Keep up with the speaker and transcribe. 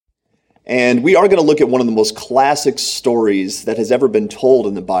And we are going to look at one of the most classic stories that has ever been told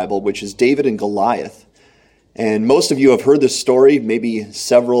in the Bible, which is David and Goliath. And most of you have heard this story maybe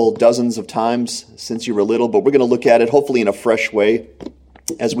several dozens of times since you were little, but we're going to look at it hopefully in a fresh way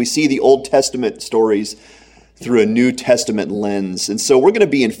as we see the Old Testament stories through a New Testament lens. And so we're going to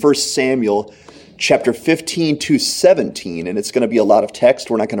be in 1 Samuel chapter 15 to 17, and it's going to be a lot of text.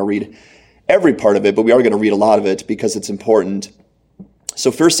 We're not going to read every part of it, but we are going to read a lot of it because it's important. So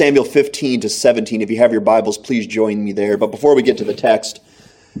 1 Samuel 15 to 17, if you have your Bibles, please join me there. But before we get to the text,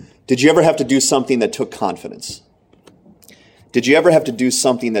 did you ever have to do something that took confidence? Did you ever have to do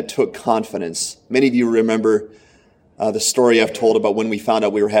something that took confidence? Many of you remember the story I've told about when we found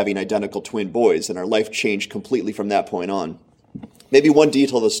out we were having identical twin boys, and our life changed completely from that point on. Maybe one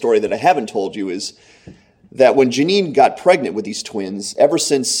detail of the story that I haven't told you is that when Janine got pregnant with these twins, ever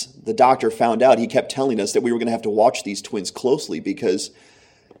since the doctor found out, he kept telling us that we were going to have to watch these twins closely because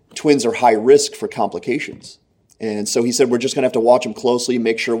twins are high risk for complications. And so he said, we're just going to have to watch them closely,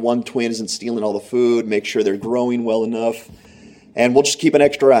 make sure one twin isn't stealing all the food, make sure they're growing well enough, and we'll just keep an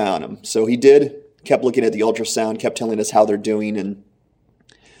extra eye on them. So he did, kept looking at the ultrasound, kept telling us how they're doing, and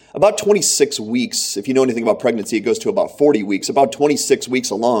about 26 weeks, if you know anything about pregnancy, it goes to about 40 weeks. About 26 weeks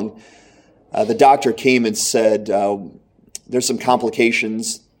along, the doctor came and said, there's some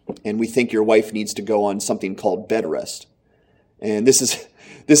complications, and we think your wife needs to go on something called bed rest. And this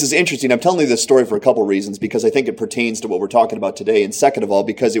is interesting. I'm telling you this story for a couple reasons, because I think it pertains to what we're talking about today. And second of all,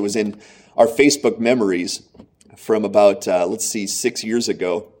 because it was in our Facebook memories from about, 6 years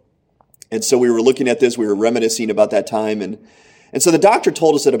ago. And so we were looking at this, we were reminiscing about that time. And so the doctor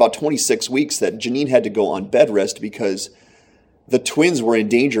told us at about 26 weeks that Janine had to go on bed rest because the twins were in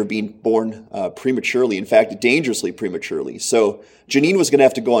danger of being born prematurely, in fact, dangerously prematurely. So Janine was going to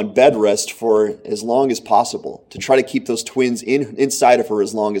have to go on bed rest for as long as possible to try to keep those twins inside of her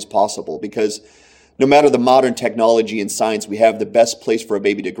as long as possible, because no matter the modern technology and science we have, the best place for a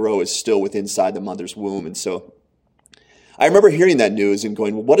baby to grow is still within inside the mother's womb. And so I remember hearing that news and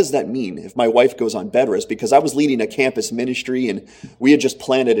going, well, what does that mean if my wife goes on bed rest? Because I was leading a campus ministry and we had just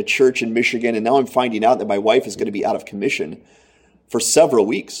planted a church in Michigan, and now I'm finding out that my wife is going to be out of commission for several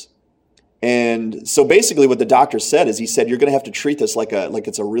weeks. And so basically what the doctor said is he said, you're going to have to treat this like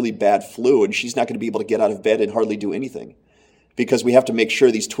it's a really bad flu, and she's not going to be able to get out of bed and hardly do anything because we have to make sure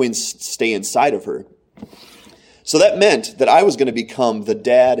these twins stay inside of her. So that meant that I was going to become the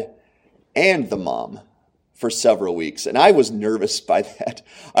dad and the mom for several weeks. And I was nervous by that.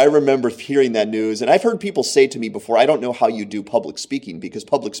 I remember hearing that news, and I've heard people say to me before, I don't know how you do public speaking, because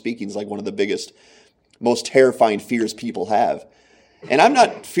public speaking is like one of the biggest, most terrifying fears people have. And I'm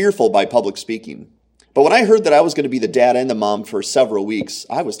not fearful by public speaking. But when I heard that I was going to be the dad and the mom for several weeks,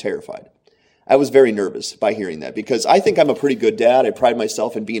 I was terrified. I was very nervous by hearing that because I think I'm a pretty good dad. I pride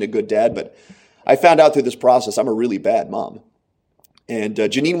myself in being a good dad, but I found out through this process I'm a really bad mom. And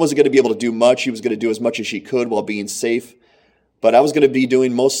Janine wasn't going to be able to do much. She was going to do as much as she could while being safe. But I was going to be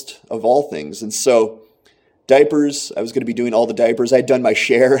doing most of all things. And so diapers, I was going to be doing all the diapers. I had done my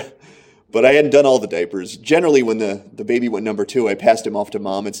share. But I hadn't done all the diapers. Generally, when the baby went number 2, I passed him off to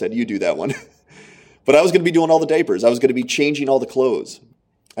mom and said, you do that one. But I was going to be doing all the diapers. I was going to be changing all the clothes.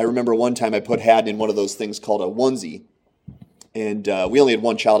 I remember one time I put Haddon in one of those things called a onesie. And we only had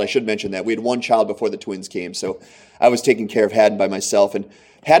one child. I should mention that. We had one child before the twins came. So I was taking care of Haddon by myself. And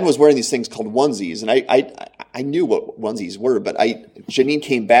Haddon was wearing these things called onesies. And I knew what onesies were. But Janine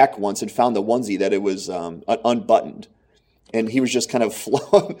came back once and found the onesie that it was unbuttoned. And he was just kind of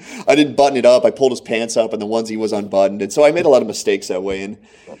flowing. I didn't button it up. I pulled his pants up, and the onesie was unbuttoned. And so I made a lot of mistakes that way. And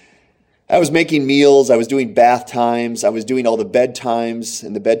I was making meals. I was doing bath times. I was doing all the bedtimes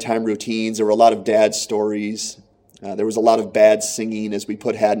and the bedtime routines. There were a lot of dad stories. There was a lot of bad singing as we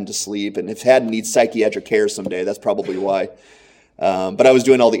put Haddon to sleep. And if Haddon needs psychiatric care someday, that's probably why. But I was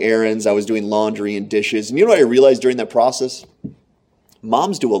doing all the errands. I was doing laundry and dishes. And you know what I realized during that process?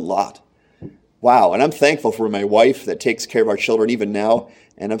 Moms do a lot. Wow, and I'm thankful for my wife that takes care of our children even now,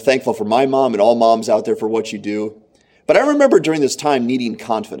 and I'm thankful for my mom and all moms out there for what you do. But I remember during this time needing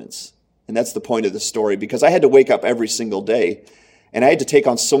confidence, and that's the point of the story, because I had to wake up every single day, and I had to take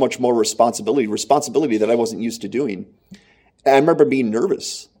on so much more responsibility that I wasn't used to doing. And I remember being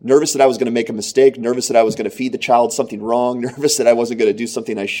nervous that I was going to make a mistake, nervous that I was going to feed the child something wrong, nervous that I wasn't going to do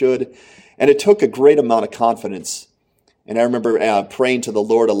something I should, and it took a great amount of confidence. And I remember praying to the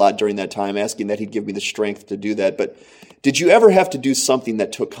Lord a lot during that time, asking that he'd give me the strength to do that. But did you ever have to do something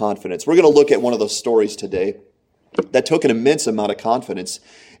that took confidence? We're going to look at one of those stories today that took an immense amount of confidence.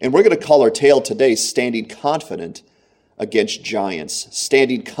 And we're going to call our tale today, Standing Confident Against Giants.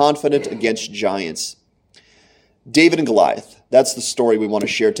 Standing Confident Against Giants. David and Goliath. That's the story we want to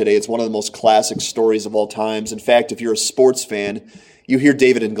share today. It's one of the most classic stories of all times. In fact, if you're a sports fan, you hear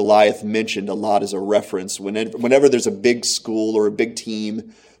David and Goliath mentioned a lot as a reference. Whenever there's a big school or a big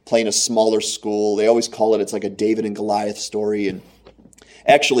team playing a smaller school, they always call it's like a David and Goliath story. And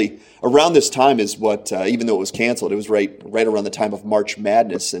actually, around this time is what, even though it was canceled, it was right around the time of March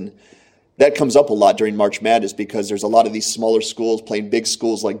Madness. And that comes up a lot during March Madness because there's a lot of these smaller schools playing big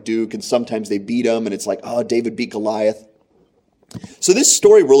schools like Duke, and sometimes they beat them, and it's like, oh, David beat Goliath. So this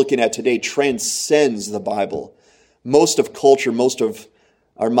story we're looking at today transcends the Bible. Most of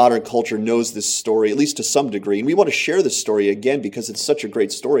our modern culture knows this story, at least to some degree, and we want to share this story again because it's such a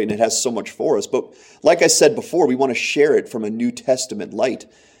great story and it has so much for us. But like I said before, we want to share it from a New Testament light.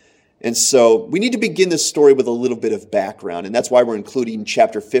 And so we need to begin this story with a little bit of background, and that's why we're including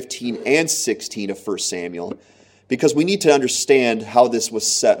chapter 15 and 16 of 1 Samuel, because we need to understand how this was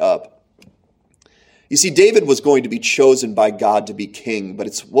set up. You see, David was going to be chosen by God to be king, but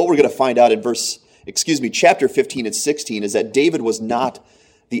it's what we're going to find out in chapter 15 and 16 is that David was not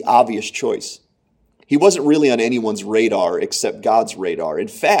the obvious choice. He wasn't really on anyone's radar except God's radar. In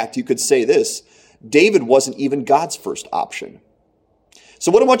fact, you could say this, David wasn't even God's first option.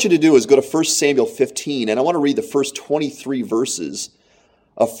 So what I want you to do is go to 1 Samuel 15, and I want to read the first 23 verses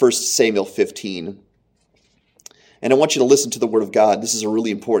of 1 Samuel 15. And I want you to listen to the word of God. This is a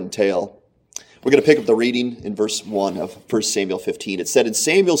really important tale. We're going to pick up the reading in verse 1 of 1 Samuel 15. It said, "And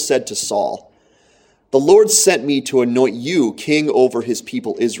Samuel said to Saul, 'The Lord sent me to anoint you king over his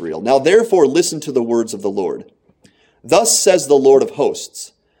people Israel. Now therefore listen to the words of the Lord. Thus says the Lord of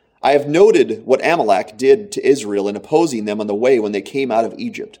hosts, I have noted what Amalek did to Israel in opposing them on the way when they came out of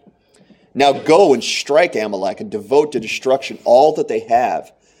Egypt. Now go and strike Amalek and devote to destruction all that they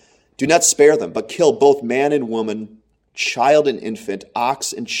have. Do not spare them, but kill both man and woman, child and infant,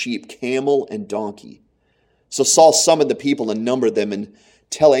 ox and sheep, camel and donkey.' So Saul summoned the people and numbered them in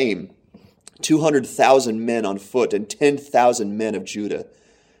Telaim, 200,000 men on foot and 10,000 men of Judah.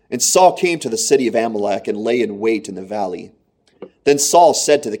 And Saul came to the city of Amalek and lay in wait in the valley. Then Saul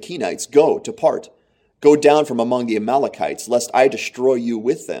said to the Kenites, 'Go, depart, go down from among the Amalekites, lest I destroy you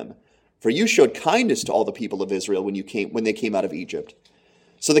with them. For you showed kindness to all the people of Israel when they came out of Egypt.'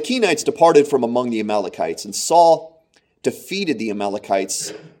 So the Kenites departed from among the Amalekites, and Saul defeated the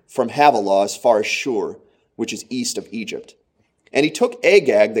Amalekites from Havilah as far as Shur, which is east of Egypt. And he took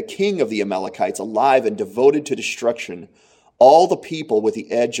Agag, the king of the Amalekites, alive and devoted to destruction all the people with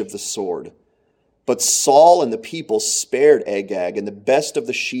the edge of the sword. But Saul and the people spared Agag and the best of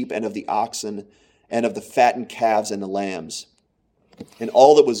the sheep and of the oxen and of the fattened calves and the lambs, and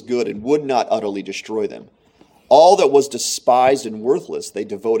all that was good, and would not utterly destroy them. All that was despised and worthless they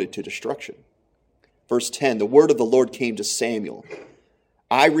devoted to destruction." Verse 10, "The word of the Lord came to Samuel.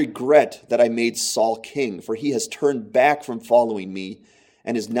 I regret that I made Saul king, for he has turned back from following me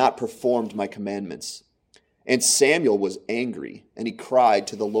and has not performed my commandments." And Samuel was angry, and he cried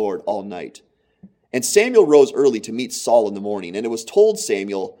to the Lord all night. And Samuel rose early to meet Saul in the morning, and it was told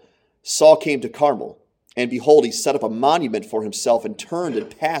Samuel, Saul came to Carmel, and behold, he set up a monument for himself and turned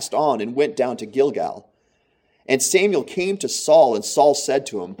and passed on and went down to Gilgal. And Samuel came to Saul, and Saul said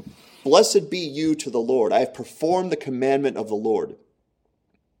to him, "Blessed be you to the Lord. I have performed the commandment of the Lord."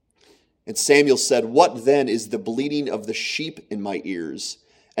 And Samuel said, "What then is the bleating of the sheep in my ears,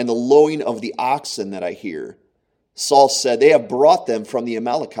 and the lowing of the oxen that I hear?" Saul said, "They have brought them from the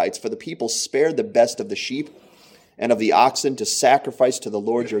Amalekites, for the people spared the best of the sheep and of the oxen to sacrifice to the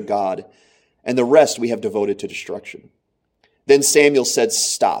Lord your God, and the rest we have devoted to destruction." Then Samuel said,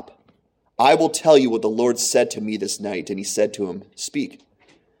 "Stop. I will tell you what the Lord said to me this night." And he said to him, "Speak."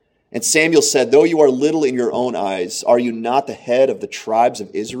 And Samuel said, "Though you are little in your own eyes, are you not the head of the tribes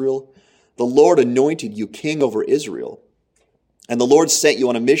of Israel? The Lord anointed you king over Israel. And the Lord sent you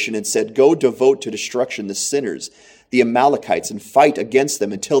on a mission and said, 'Go devote to destruction the sinners, the Amalekites, and fight against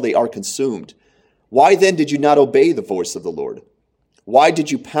them until they are consumed.' Why then did you not obey the voice of the Lord? Why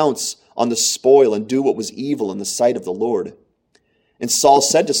did you pounce on the spoil and do what was evil in the sight of the Lord?" And Saul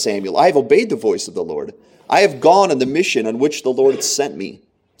said to Samuel, "I have obeyed the voice of the Lord. I have gone on the mission on which the Lord had sent me.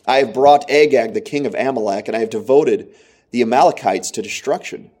 I have brought Agag, the king of Amalek, and I have devoted the Amalekites to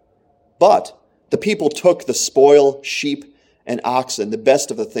destruction. But the people took the spoil, sheep, and oxen, the best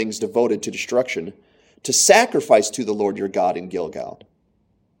of the things devoted to destruction, to sacrifice to the Lord your God in Gilgal."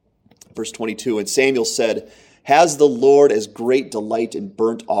 Verse 22, "And Samuel said, 'Has the Lord as great delight in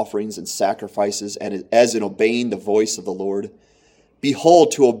burnt offerings and sacrifices as in obeying the voice of the Lord?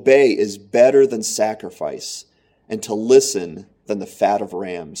 Behold, to obey is better than sacrifice, and to listen than the fat of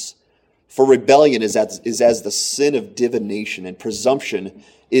rams. For rebellion is as the sin of divination, and presumption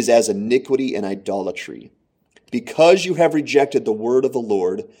is as iniquity and idolatry. Because you have rejected the word of the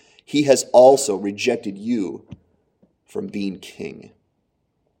Lord, he has also rejected you from being king.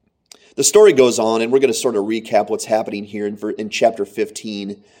 The story goes on, and we're going to sort of recap what's happening here in chapter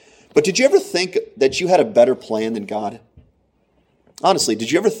 15. But did you ever think that you had a better plan than God? Honestly,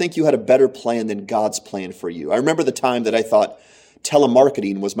 did you ever think you had a better plan than God's plan for you? I remember the time that I thought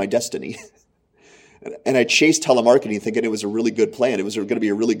telemarketing was my destiny. And I chased telemarketing thinking it was a really good plan. It was going to be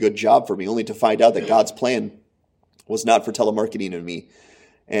a really good job for me, only to find out that God's plan was not for telemarketing and me.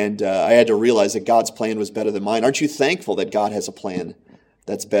 And I had to realize that God's plan was better than mine. Aren't you thankful that God has a plan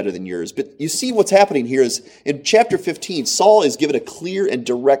that's better than yours? But you see what's happening here is in chapter 15, Saul is given a clear and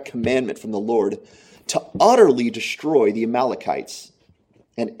direct commandment from the Lord to utterly destroy the Amalekites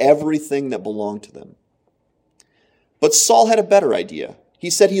and everything that belonged to them. But Saul had a better idea. He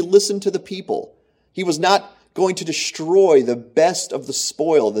said he listened to the people. He was not going to destroy the best of the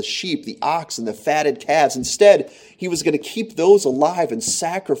spoil, the sheep, the oxen, the fatted calves. Instead, he was going to keep those alive and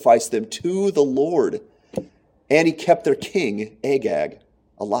sacrifice them to the Lord. And he kept their king, Agag,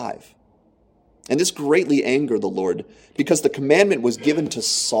 alive. And this greatly angered the Lord because the commandment was given to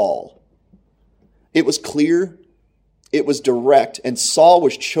Saul. It was clear, it was direct, and Saul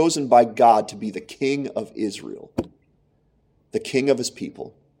was chosen by God to be the king of Israel, the king of his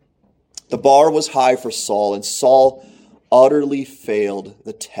people. The bar was high for Saul, and Saul utterly failed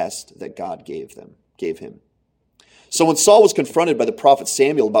the test that God gave him. So when Saul was confronted by the prophet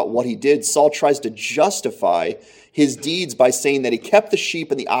Samuel about what he did, Saul tries to justify his deeds by saying that he kept the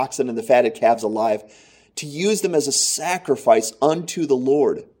sheep and the oxen and the fatted calves alive to use them as a sacrifice unto the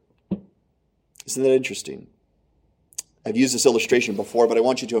Lord. Isn't that interesting? I've used this illustration before, but I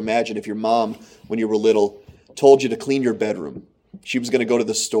want you to imagine if your mom, when you were little, told you to clean your bedroom. She was going to go to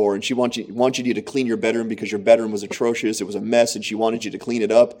the store, and she wanted you to clean your bedroom because your bedroom was atrocious. It was a mess, and she wanted you to clean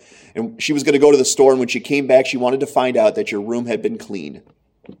it up. And she was going to go to the store, and when she came back, she wanted to find out that your room had been cleaned.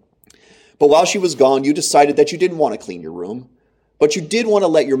 But while she was gone, you decided that you didn't want to clean your room, but you did want to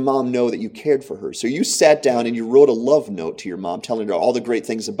let your mom know that you cared for her. So you sat down and you wrote a love note to your mom, telling her all the great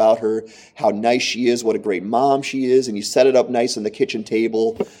things about her, how nice she is, what a great mom she is, and you set it up nice on the kitchen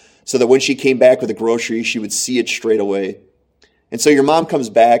table so that when she came back with the groceries, she would see it straight away. And so your mom comes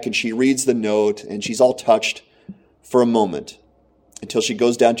back and she reads the note and she's all touched for a moment until she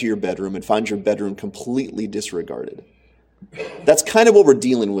goes down to your bedroom and finds your bedroom completely disregarded. That's kind of what we're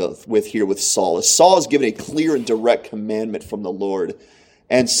dealing with here with Saul. Saul is given a clear and direct commandment from the Lord,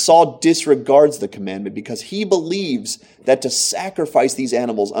 and Saul disregards the commandment because he believes that to sacrifice these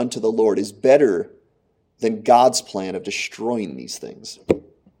animals unto the Lord is better than God's plan of destroying these things.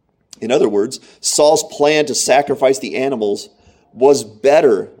 In other words, Saul's plan to sacrifice the animals was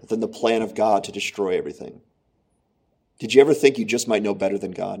better than the plan of God to destroy everything. Did you ever think you just might know better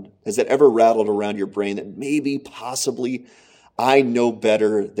than God? Has that ever rattled around your brain that maybe, possibly, I know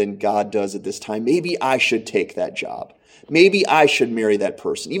better than God does at this time? Maybe I should take that job. Maybe I should marry that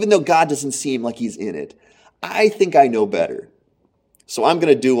person. Even though God doesn't seem like he's in it, I think I know better. So I'm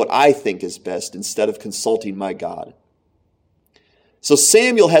going to do what I think is best instead of consulting my God. So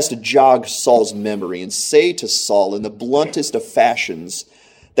Samuel has to jog Saul's memory and say to Saul in the bluntest of fashions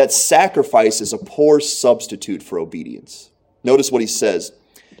that sacrifice is a poor substitute for obedience. Notice what he says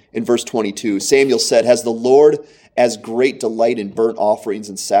in verse 22. Samuel said, "Has the Lord as great delight in burnt offerings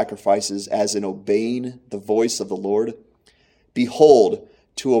and sacrifices as in obeying the voice of the Lord? Behold,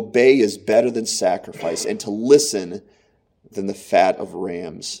 to obey is better than sacrifice, and to listen than the fat of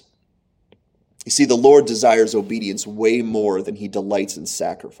rams." You see, the Lord desires obedience way more than he delights in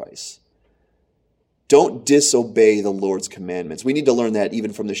sacrifice. Don't disobey the Lord's commandments. We need to learn that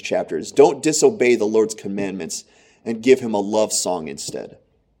even from this chapter. Don't disobey the Lord's commandments and give him a love song instead.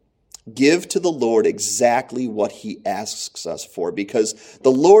 Give to the Lord exactly what he asks us for, because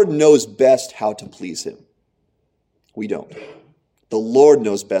the Lord knows best how to please him. We don't. The Lord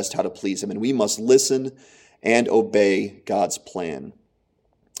knows best how to please him, and we must listen and obey God's plan.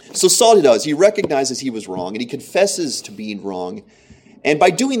 So Saul does. He recognizes he was wrong, and he confesses to being wrong. And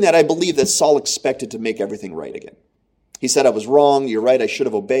by doing that, I believe that Saul expected to make everything right again. He said, "I was wrong. You're right. I should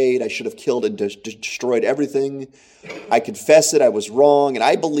have obeyed. I should have killed and destroyed everything. I confess it. I was wrong." And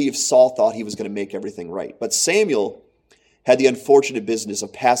I believe Saul thought he was going to make everything right. But Samuel had the unfortunate business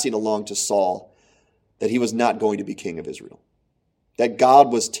of passing along to Saul that he was not going to be king of Israel, that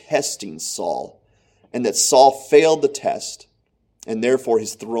God was testing Saul, and that Saul failed the test, and therefore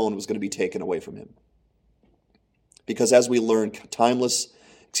his throne was going to be taken away from him. Because as we learn time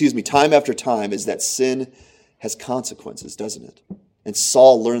after time, is that sin has consequences, doesn't it? And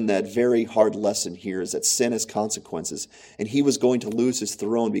Saul learned that very hard lesson here, is that sin has consequences. And he was going to lose his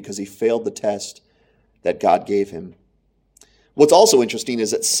throne because he failed the test that God gave him. What's also interesting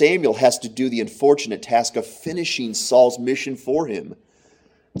is that Samuel has to do the unfortunate task of finishing Saul's mission for him.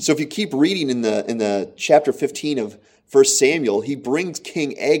 So if you keep reading in the chapter 15 of 1 Samuel, he brings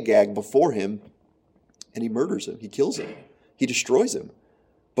King Agag before him, and he murders him. He kills him. He destroys him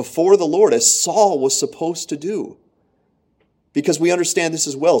before the Lord, as Saul was supposed to do. Because we understand this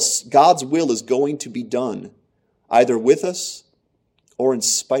as well. God's will is going to be done, either with us or in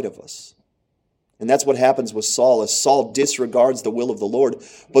spite of us. And that's what happens with Saul, as Saul disregards the will of the Lord.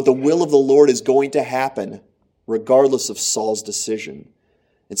 But the will of the Lord is going to happen regardless of Saul's decision.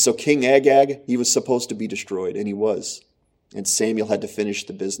 And so King Agag, he was supposed to be destroyed, and he was. And Samuel had to finish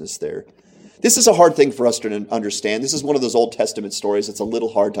the business there. This is a hard thing for us to understand. This is one of those Old Testament stories that's a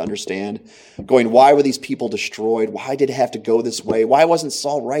little hard to understand. Going, why were these people destroyed? Why did it have to go this way? Why wasn't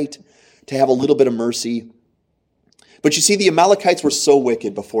Saul right to have a little bit of mercy? But you see, the Amalekites were so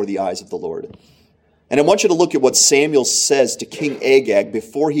wicked before the eyes of the Lord. And I want you to look at what Samuel says to King Agag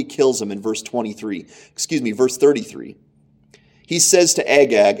before he kills him in verse 33. He says to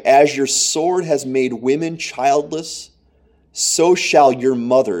Agag, "As your sword has made women childless, so shall your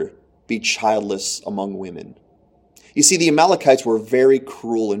mother be childless among women." You see, the Amalekites were very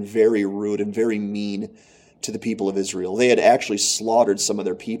cruel and very rude and very mean to the people of Israel. They had actually slaughtered some of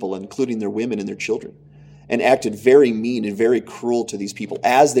their people, including their women and their children, and acted very mean and very cruel to these people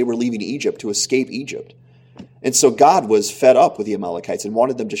as they were leaving Egypt to escape Egypt. And so God was fed up with the Amalekites and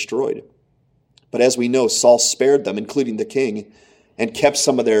wanted them destroyed. But as we know, Saul spared them, including the king, and kept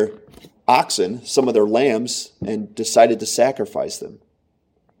some of their oxen, some of their lambs, and decided to sacrifice them.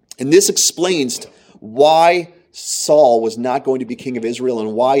 And this explains why Saul was not going to be king of Israel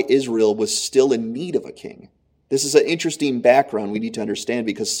and why Israel was still in need of a king. This is an interesting background we need to understand,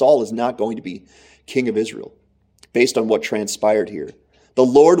 because Saul is not going to be king of Israel based on what transpired here. The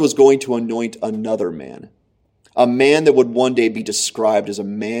Lord was going to anoint another man, a man that would one day be described as a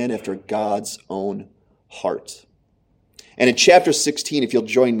man after God's own heart. And in chapter 16, if you'll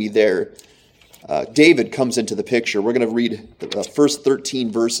join me there, David comes into the picture. We're going to read the first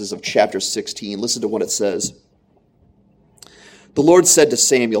 13 verses of chapter 16. Listen to what it says. The Lord said to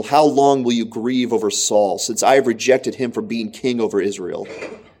Samuel, "How long will you grieve over Saul, since I have rejected him from being king over Israel?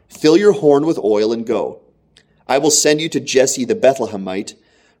 Fill your horn with oil and go. I will send you to Jesse the Bethlehemite,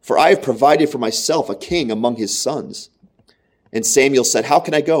 for I have provided for myself a king among his sons." And Samuel said, "How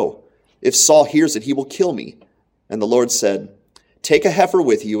can I go? If Saul hears it, he will kill me." And the Lord said, "Take a heifer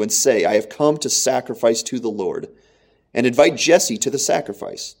with you and say, I have come to sacrifice to the Lord. And invite Jesse to the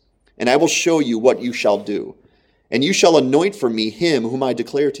sacrifice. And I will show you what you shall do. And you shall anoint for me him whom I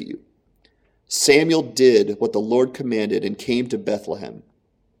declare to you." Samuel did what the Lord commanded and came to Bethlehem.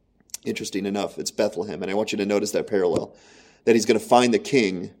 Interesting enough, it's Bethlehem. And I want you to notice that parallel, that he's going to find the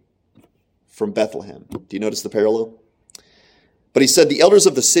king from Bethlehem. Do you notice the parallel? But he said, the elders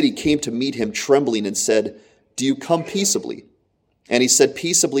of the city came to meet him trembling and said, "Do you come peaceably?" And he said,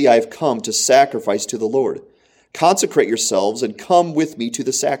 "Peaceably I have come to sacrifice to the Lord. Consecrate yourselves and come with me to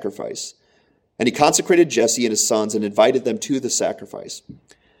the sacrifice." And he consecrated Jesse and his sons and invited them to the sacrifice.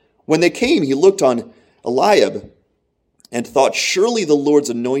 When they came, he looked on Eliab and thought, "Surely the Lord's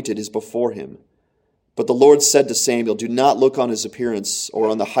anointed is before him." But the Lord said to Samuel, "Do not look on his appearance or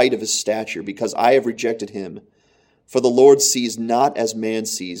on the height of his stature, because I have rejected him. For the Lord sees not as man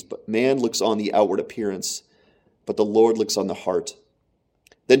sees, but man looks on the outward appearance, but the Lord looks on the heart."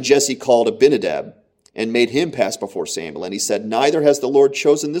 Then Jesse called Abinadab and made him pass before Samuel, and he said, "Neither has the Lord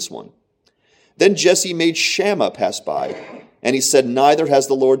chosen this one." Then Jesse made Shammah pass by, and he said, "Neither has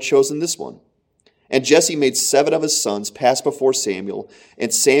the Lord chosen this one." And Jesse made 7 of his sons pass before Samuel,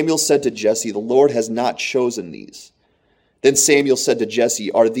 and Samuel said to Jesse, "The Lord has not chosen these." Then Samuel said to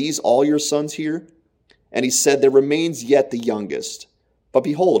Jesse, "Are these all your sons here?" And he said, "There remains yet the youngest, but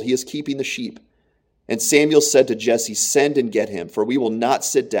behold, he is keeping the sheep." And Samuel said to Jesse, "Send and get him, for we will not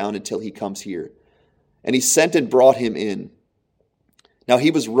sit down until he comes here." And he sent and brought him in. Now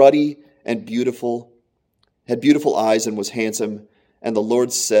he was ruddy and beautiful, had beautiful eyes, and was handsome. And the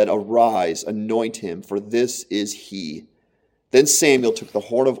Lord said, "Arise, anoint him, for this is he." Then Samuel took the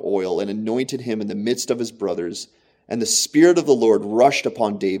horn of oil and anointed him in the midst of his brothers. And the Spirit of the Lord rushed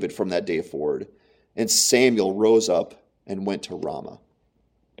upon David from that day forward. And Samuel rose up and went to Ramah.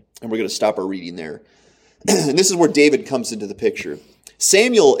 And we're going to stop our reading there. And this is where David comes into the picture.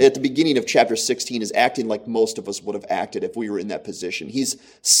 Samuel, at the beginning of chapter 16, is acting like most of us would have acted if we were in that position. He's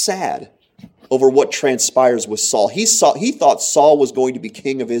sad over what transpires with Saul. He thought Saul was going to be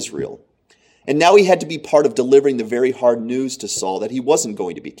king of Israel. And now he had to be part of delivering the very hard news to Saul that he wasn't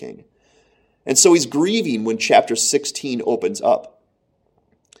going to be king. And so he's grieving when chapter 16 opens up.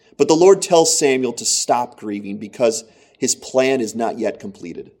 But the Lord tells Samuel to stop grieving because his plan is not yet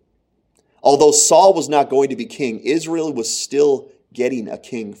completed. Although Saul was not going to be king, Israel was still getting a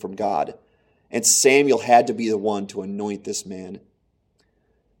king from God. And Samuel had to be the one to anoint this man.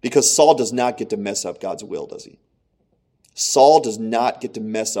 Because Saul does not get to mess up God's will, does he? Saul does not get to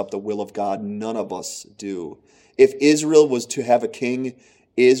mess up the will of God. None of us do. If Israel was to have a king,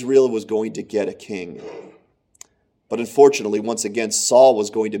 Israel was going to get a king. But unfortunately, once again, Saul was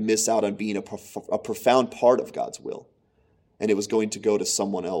going to miss out on being a profound part of God's will. And it was going to go to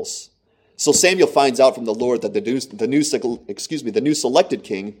someone else. So Samuel finds out from the Lord that the new selected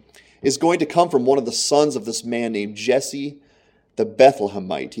king is going to come from one of the sons of this man named Jesse, the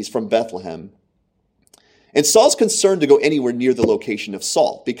Bethlehemite. He's from Bethlehem. And Saul's concerned to go anywhere near the location of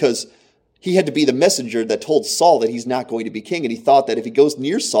Saul because he had to be the messenger that told Saul that he's not going to be king. And he thought that if he goes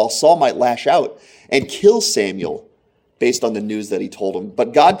near Saul, Saul might lash out and kill Samuel based on the news that he told him.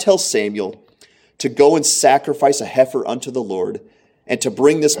 But God tells Samuel to go and sacrifice a heifer unto the Lord and to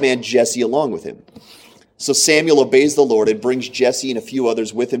bring this man Jesse along with him. So Samuel obeys the Lord and brings Jesse and a few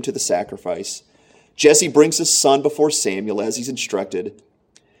others with him to the sacrifice. Jesse brings his son before Samuel as he's instructed.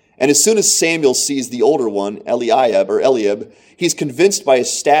 And as soon as Samuel sees the older one, Eliab, he's convinced by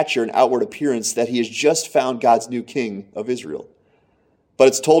his stature and outward appearance that he has just found God's new king of Israel. But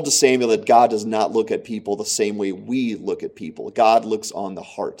it's told to Samuel that God does not look at people the same way we look at people. God looks on the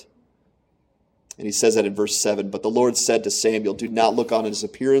heart. And he says that in verse 7, "But the Lord said to Samuel, do not look on his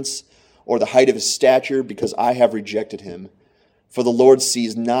appearance or the height of his stature, because I have rejected him. For the Lord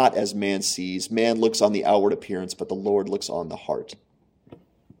sees not as man sees. Man looks on the outward appearance, but the Lord looks on the heart."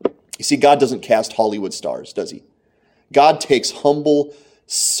 You see, God doesn't cast Hollywood stars, does he? God takes humble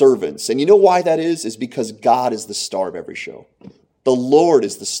servants. And you know why that is? Is because God is the star of every show. The Lord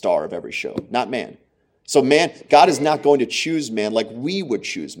is the star of every show, not man. So God is not going to choose man like we would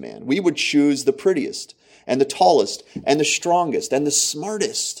choose man. We would choose the prettiest and the tallest and the strongest and the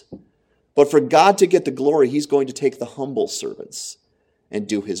smartest. But for God to get the glory, he's going to take the humble servants and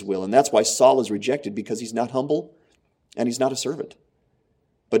do his will. And that's why Saul is rejected, because he's not humble and he's not a servant.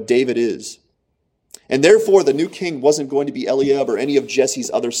 But David is. And therefore, the new king wasn't going to be Eliab or any of Jesse's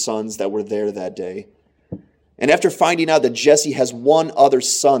other sons that were there that day. And after finding out that Jesse has one other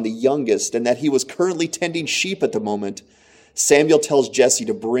son, the youngest, and that he was currently tending sheep at the moment, Samuel tells Jesse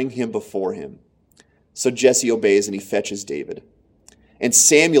to bring him before him. So Jesse obeys and he fetches David. And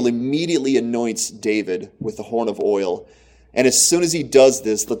Samuel immediately anoints David with the horn of oil. And as soon as he does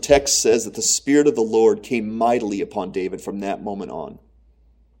this, the text says that the Spirit of the Lord came mightily upon David from that moment on.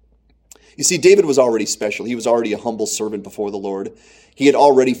 You see, David was already special. He was already a humble servant before the Lord. He had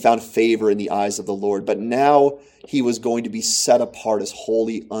already found favor in the eyes of the Lord, but now he was going to be set apart as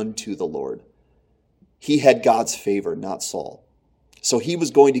holy unto the Lord. He had God's favor, not Saul. So he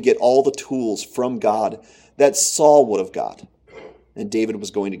was going to get all the tools from God that Saul would have got, and David was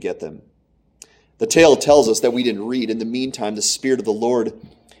going to get them. The tale tells us that we didn't read. In the meantime, the Spirit of the Lord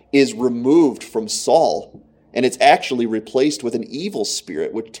is removed from Saul, and it's actually replaced with an evil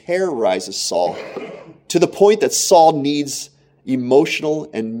spirit which terrorizes Saul to the point that Saul needs emotional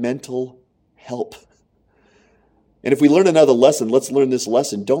and mental help. And if we learn another lesson, let's learn this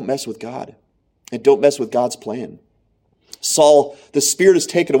lesson. Don't mess with God, and don't mess with God's plan. Saul, the Spirit is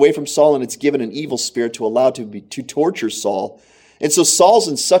taken away from Saul, and it's given an evil spirit to allow to torture Saul. And so Saul's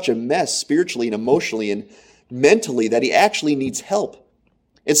in such a mess spiritually and emotionally and mentally that he actually needs help.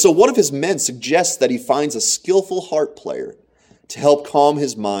 And so one of his men suggests that he finds a skillful harp player to help calm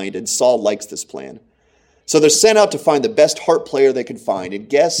his mind, and Saul likes this plan. So they're sent out to find the best harp player they can find, and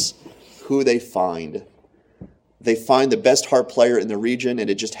guess who they find? They find the best harp player in the region, and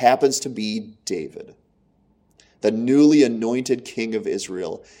it just happens to be David, the newly anointed king of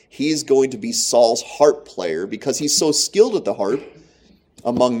Israel. He's going to be Saul's harp player because he's so skilled at the harp,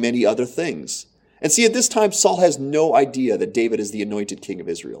 among many other things. And see, at this time, Saul has no idea that David is the anointed king of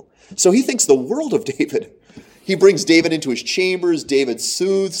Israel. So he thinks the world of David. He brings David into his chambers. David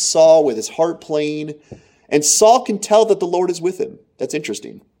soothes Saul with his harp playing. And Saul can tell that the Lord is with him. That's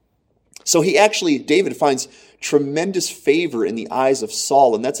interesting. So David finds tremendous favor in the eyes of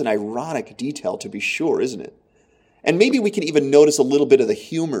Saul. And that's an ironic detail, to be sure, isn't it? And maybe we can even notice a little bit of the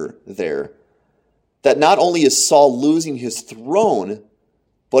humor there. That not only is Saul losing his throne,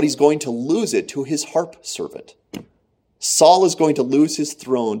 but he's going to lose it to his harp servant. Saul is going to lose his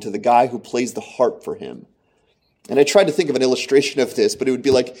throne to the guy who plays the harp for him. And I tried to think of an illustration of this, but it would be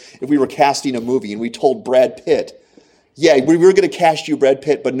like if we were casting a movie and we told Brad Pitt, yeah, we were going to cast you, Brad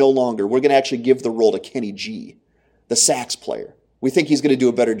Pitt, but no longer. We're going to actually give the role to Kenny G, the sax player. We think he's going to do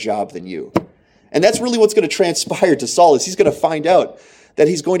a better job than you. And that's really what's going to transpire to Saul, is he's going to find out that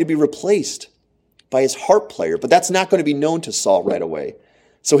he's going to be replaced by his harp player, but that's not going to be known to Saul right away.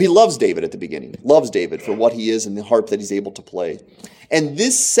 So he loves David at the beginning, loves David for what he is and the harp that he's able to play. And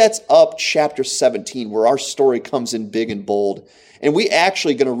this sets up chapter 17, where our story comes in big and bold. And we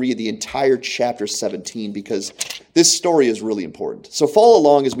actually going to read the entire chapter 17 because this story is really important. So follow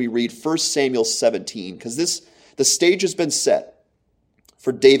along as we read 1 Samuel 17, because the stage has been set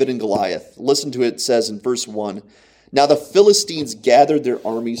for David and Goliath. Listen to it. It says in verse 1, "Now the Philistines gathered their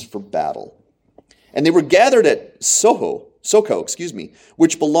armies for battle. And they were gathered at Socoh,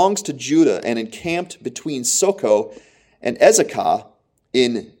 which belongs to Judah, and encamped between Socoh and Ezekah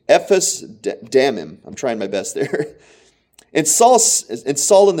in Ephes Dammim." I'm trying my best there. And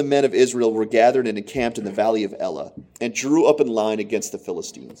Saul and the men of Israel were gathered and encamped in the valley of Elah, and drew up in line against the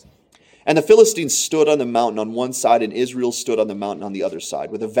Philistines. And the Philistines stood on the mountain on one side, and Israel stood on the mountain on the other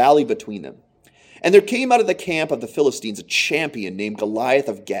side, with a valley between them. And there came out of the camp of the Philistines a champion named Goliath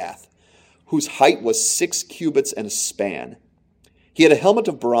of Gath, whose height was 6 cubits and a span. He had a helmet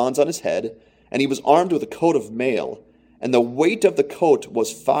of bronze on his head, and he was armed with a coat of mail, and the weight of the coat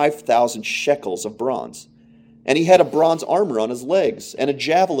was 5,000 shekels of bronze. And he had a bronze armor on his legs, and a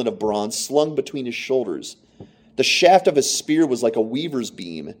javelin of bronze slung between his shoulders. The shaft of his spear was like a weaver's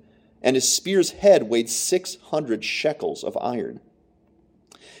beam, and his spear's head weighed 600 shekels of iron.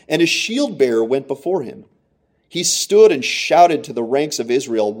 And his shield bearer went before him. He stood and shouted to the ranks of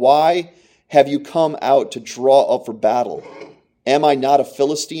Israel, "Why have you come out to draw up for battle? Am I not a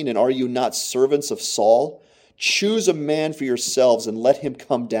Philistine, and are you not servants of Saul? Choose a man for yourselves, and let him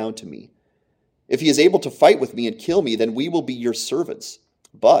come down to me. If he is able to fight with me and kill me, then we will be your servants.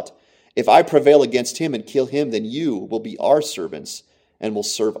 But if I prevail against him and kill him, then you will be our servants and will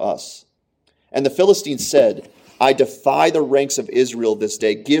serve us." And the Philistines said, "I defy the ranks of Israel this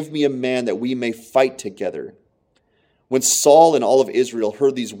day. Give me a man that we may fight together." When Saul and all of Israel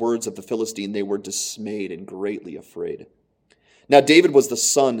heard these words of the Philistine, they were dismayed and greatly afraid. Now David was the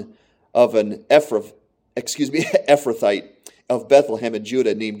son of an Ephrathite of Bethlehem in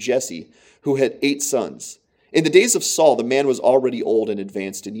Judah named Jesse, who had 8 sons. In the days of Saul, the man was already old and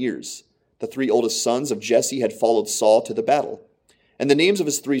advanced in years. The 3 oldest sons of Jesse had followed Saul to the battle. And the names of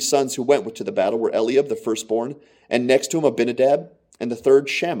his 3 sons who went to the battle were Eliab, the firstborn, and next to him Abinadab, and the third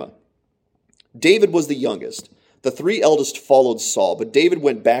Shammah. David was the youngest. The 3 eldest followed Saul, but David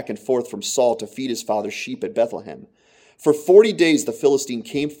went back and forth from Saul to feed his father's sheep at Bethlehem. For 40 days the Philistine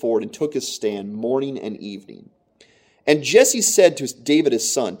came forward and took his stand morning and evening. And Jesse said to David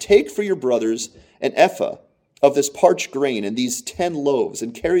his son, "Take for your brothers an ephah of this parched grain and these 10 loaves,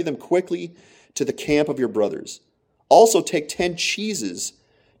 and carry them quickly to the camp of your brothers. Also take 10 cheeses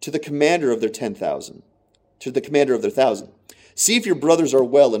to the commander of their 10,000, to the commander of their 1,000. See if your brothers are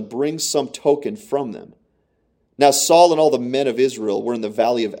well, and bring some token from them." Now Saul and all the men of Israel were in the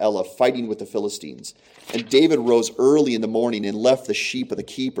valley of Elah fighting with the Philistines. And David rose early in the morning and left the sheep of the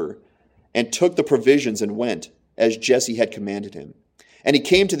keeper, and took the provisions and went, as Jesse had commanded him. And he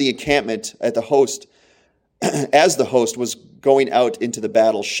came to the encampment at the host, as the host was going out into the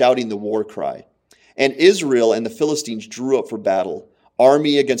battle, shouting the war cry. And Israel and the Philistines drew up for battle,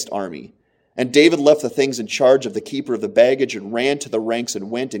 army against army. And David left the things in charge of the keeper of the baggage, and ran to the ranks,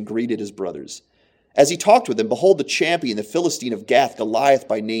 and went and greeted his brothers. As he talked with them, behold, the champion, the Philistine of Gath, Goliath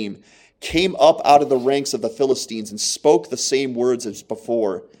by name, came up out of the ranks of the Philistines, and spoke the same words as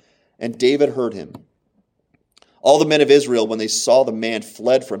before. And David heard him. All the men of Israel, when they saw the man,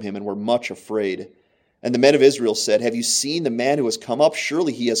 fled from him, and were much afraid. And the men of Israel said, "Have you seen the man who has come up?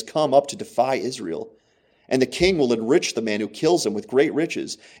 Surely he has come up to defy Israel. And the king will enrich the man who kills him with great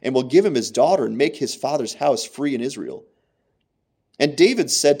riches, and will give him his daughter, and make his father's house free in Israel." And David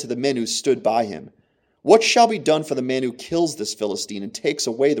said to the men who stood by him, "What shall be done for the man who kills this Philistine and takes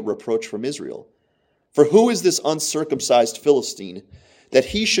away the reproach from Israel? For who is this uncircumcised Philistine, that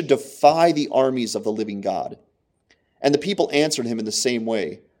he should defy the armies of the living God?" And the people answered him in the same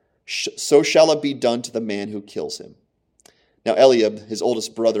way, "So shall it be done to the man who kills him." Now Eliab, his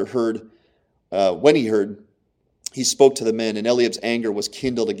oldest brother, when he heard, he spoke to the men, and Eliab's anger was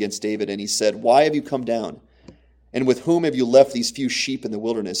kindled against David, and he said, "Why have you come down? And with whom have you left these few sheep in the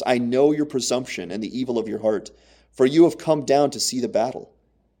wilderness? I know your presumption and the evil of your heart, for you have come down to see the battle."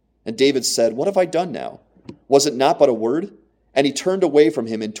 And David said, "What have I done now? Was it not but a word?" And he turned away from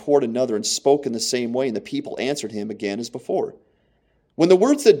him and toward another, and spoke in the same way, and the people answered him again as before. When the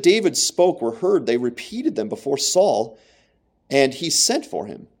words that David spoke were heard, they repeated them before Saul, and he sent for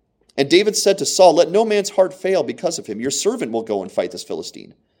him. And David said to Saul, "Let no man's heart fail because of him. Your servant will go and fight this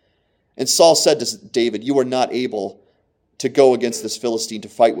Philistine." And Saul said to David, "You are not able to go against this Philistine to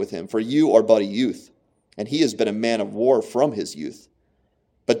fight with him, for you are but a youth, and he has been a man of war from his youth."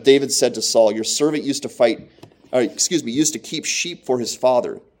 But David said to Saul, your servant used to keep sheep for his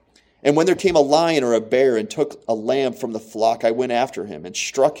father. And when there came a lion or a bear and took a lamb from the flock, I went after him and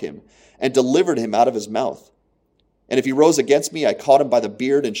struck him and delivered him out of his mouth. And if he rose against me, I caught him by the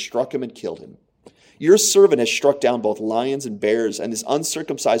beard and struck him and killed him. Your servant has struck down both lions and bears, and this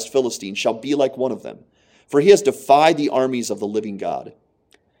uncircumcised Philistine shall be like one of them, for he has defied the armies of the living God.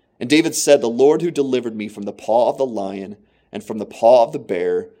 And David said, the Lord who delivered me from the paw of the lion and from the paw of the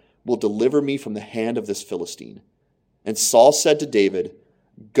bear will deliver me from the hand of this Philistine. And Saul said to David,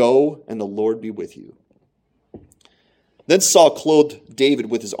 go, and the Lord be with you. Then Saul clothed David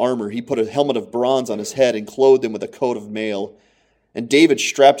with his armor. He put a helmet of bronze on his head and clothed him with a coat of mail. And David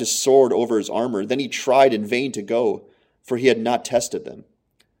strapped his sword over his armor. Then he tried in vain to go, for he had not tested them.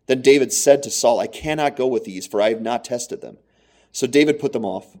 Then David said to Saul, I cannot go with these, for I have not tested them. So David put them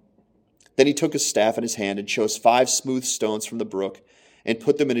off. Then he took his staff in his hand and chose 5 smooth stones from the brook and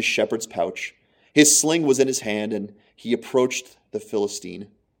put them in his shepherd's pouch. His sling was in his hand, and he approached the Philistine.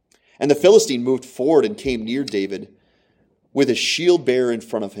 And the Philistine moved forward and came near David with his shield bearer in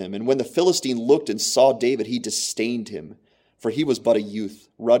front of him. And when the Philistine looked and saw David, he disdained him, for he was but a youth,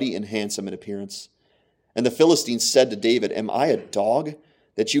 ruddy and handsome in appearance. And the Philistine said to David, am I a dog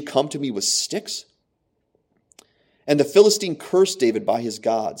that you come to me with sticks? And the Philistine cursed David by his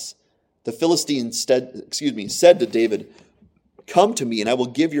gods. The Philistine said to David, come to me, and I will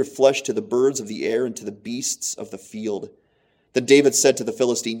give your flesh to the birds of the air and to the beasts of the field. Then David said to the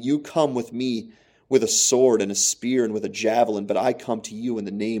Philistine, you come with me with a sword and a spear and with a javelin, but I come to you in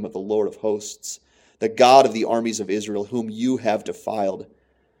the name of the Lord of hosts, the God of the armies of Israel, whom you have defiled.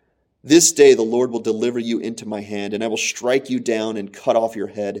 This day the Lord will deliver you into my hand, and I will strike you down and cut off your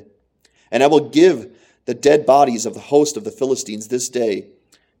head. And I will give the dead bodies of the host of the Philistines this day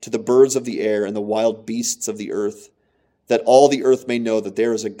to the birds of the air and the wild beasts of the earth, that all the earth may know that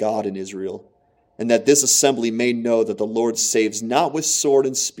there is a God in Israel, and that this assembly may know that the Lord saves not with sword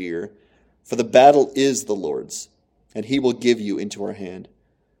and spear, for the battle is the Lord's, and he will give you into our hand.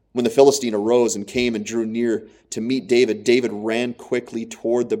 When the Philistine arose and came and drew near to meet David, David ran quickly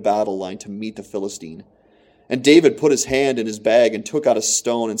toward the battle line to meet the Philistine. And David put his hand in his bag and took out a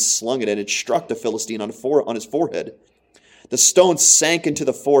stone and slung it, and it struck the Philistine on his forehead. The stone sank into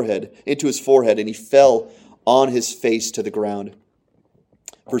his forehead, and he fell on his face to the ground.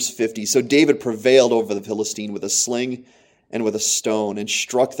 Verse 50, so David prevailed over the Philistine with a sling and with a stone, and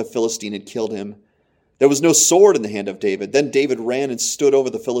struck the Philistine and killed him. There was no sword in the hand of David. Then David ran and stood over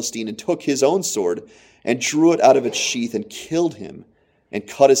the Philistine and took his own sword and drew it out of its sheath and killed him and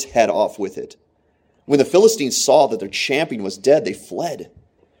cut his head off with it. When the Philistines saw that their champion was dead, they fled.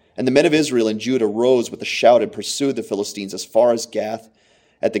 And the men of Israel and Judah rose with a shout and pursued the Philistines as far as Gath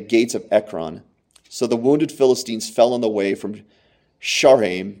at the gates of Ekron. So the wounded Philistines fell on the way from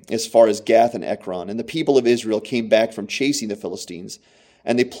Shaaraim as far as Gath and Ekron. And the people of Israel came back from chasing the Philistines,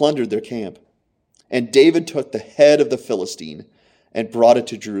 and they plundered their camp. And David took the head of the Philistine and brought it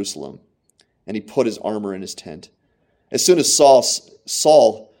to Jerusalem, and he put his armor in his tent. As soon as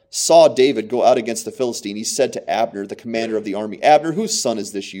Saul saw David go out against the Philistine, he said to Abner, the commander of the army, Abner, whose son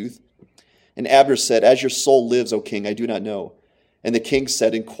is this youth? And Abner said, as your soul lives, O king, I do not know. And the king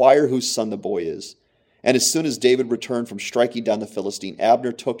said, inquire whose son the boy is. And as soon as David returned from striking down the Philistine,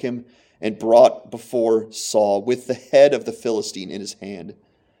 Abner took him and brought before Saul with the head of the Philistine in his hand.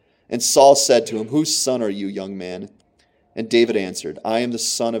 And Saul said to him, whose son are you, young man? And David answered, I am the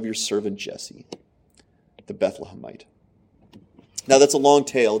son of your servant Jesse, the Bethlehemite. Now that's a long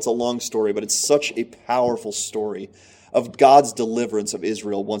tale, it's a long story, but it's such a powerful story of God's deliverance of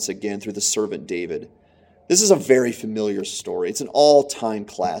Israel once again through the servant David. This is a very familiar story. It's an all-time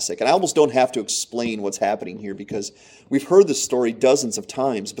classic, and I almost don't have to explain what's happening here because we've heard this story dozens of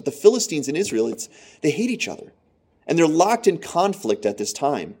times, but the Philistines in Israel, they hate each other, and they're locked in conflict at this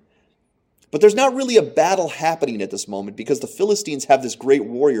time. But there's not really a battle happening at this moment because the Philistines have this great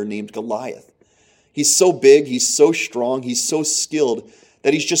warrior named Goliath. He's so big, he's so strong, he's so skilled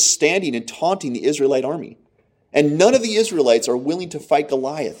that he's just standing and taunting the Israelite army. And none of the Israelites are willing to fight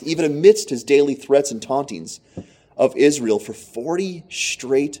Goliath, even amidst his daily threats and tauntings of Israel for 40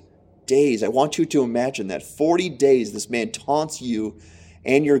 straight days. I want you to imagine that. 40 days this man taunts you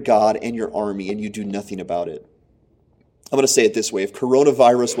and your God and your army, and you do nothing about it. I'm going to say it this way. If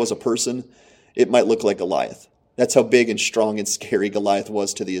coronavirus was a person, it might look like Goliath. That's how big and strong and scary Goliath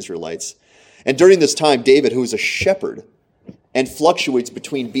was to the Israelites. And during this time, David, who is a shepherd and fluctuates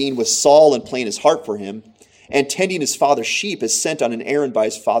between being with Saul and playing his harp for him and tending his father's sheep, is sent on an errand by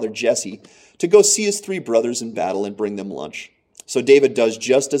his father Jesse to go see his 3 brothers in battle and bring them lunch. So David does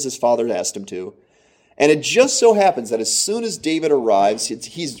just as his father asked him to. And it just so happens that as soon as David arrives,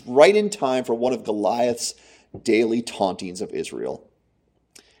 he's right in time for one of Goliath's daily tauntings of Israel.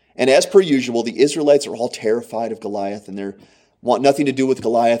 And as per usual, the Israelites are all terrified of Goliath, and they want nothing to do with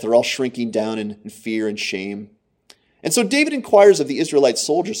Goliath. They're all shrinking down in fear and shame. And so David inquires of the Israelite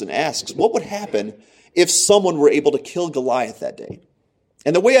soldiers and asks, what would happen if someone were able to kill Goliath that day?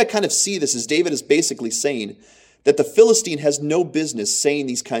 And the way I kind of see this is David is basically saying that the Philistine has no business saying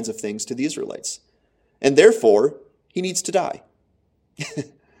these kinds of things to the Israelites. And therefore, he needs to die.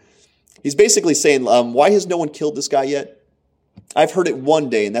 He's basically saying, why has no one killed this guy yet? I've heard it one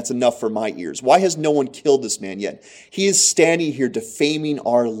day, and that's enough for my ears. Why has no one killed this man yet? He is standing here defaming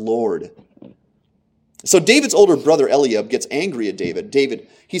our Lord. So David's older brother Eliab gets angry at David.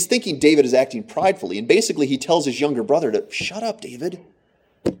 He's thinking David is acting pridefully, and basically he tells his younger brother to shut up, David.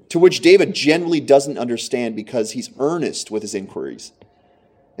 To which David generally doesn't understand because he's earnest with his inquiries.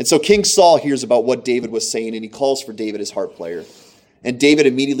 And so King Saul hears about what David was saying, and he calls for David, his harp player. And David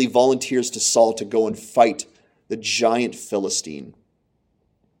immediately volunteers to Saul to go and fight the giant Philistine.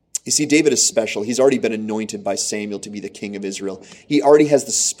 You see, David is special. He's already been anointed by Samuel to be the king of Israel. He already has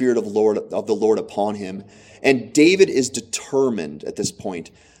the Spirit of the Lord upon him. And David is determined at this point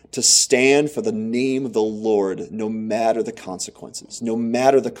to stand for the name of the Lord no matter the consequences, no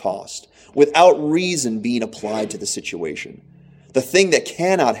matter the cost, without reason being applied to the situation. The thing that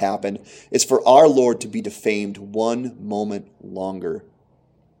cannot happen is for our Lord to be defamed one moment longer.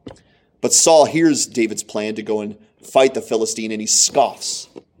 But Saul hears David's plan to go and fight the Philistine, and he scoffs.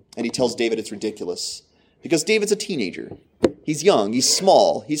 And he tells David it's ridiculous. Because David's a teenager. He's young, he's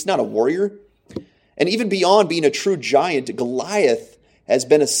small, he's not a warrior. And even beyond being a true giant, Goliath has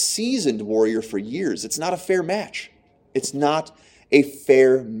been a seasoned warrior for years. It's not a fair match. It's not a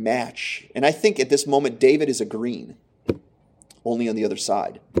fair match. And I think at this moment, David is agreeing. Only on the other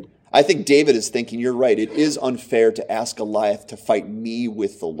side. I think David is thinking, you're right, it is unfair to ask Goliath to fight me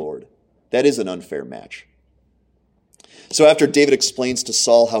with the Lord. That is an unfair match. So after David explains to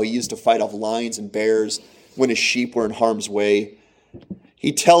Saul how he used to fight off lions and bears when his sheep were in harm's way,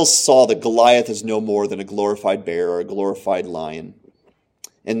 he tells Saul that Goliath is no more than a glorified bear or a glorified lion,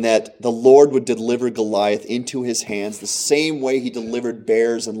 and that the Lord would deliver Goliath into his hands the same way he delivered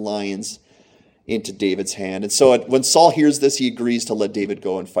bears and lions into David's hand. And so when Saul hears this, he agrees to let David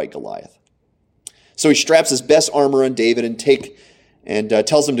go and fight Goliath. So he straps his best armor on David and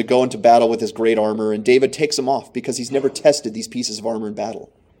tells him to go into battle with his great armor. And David takes him off because he's never tested these pieces of armor in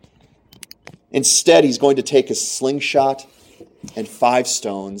battle. Instead, he's going to take his slingshot and 5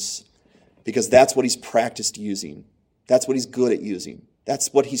 stones because that's what he's practiced using. That's what he's good at using.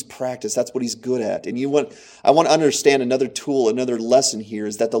 That's what he's practiced. That's what he's good at. And I want to understand another tool, another lesson here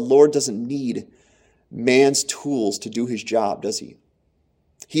is that the Lord doesn't need man's tools to do his job, does he?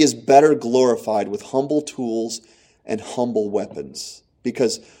 He is better glorified with humble tools and humble weapons.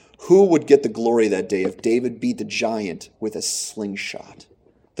 Because who would get the glory that day if David beat the giant with a slingshot?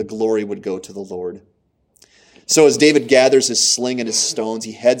 The glory would go to the Lord. So as David gathers his sling and his stones,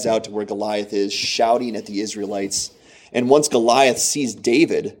 he heads out to where Goliath is, shouting at the Israelites. And once Goliath sees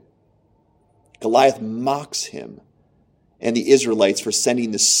David, Goliath mocks him and the Israelites for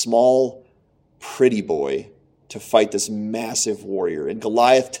sending this small, pretty boy to fight this massive warrior. And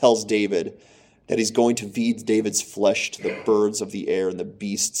Goliath tells David that he's going to feed David's flesh to the birds of the air and the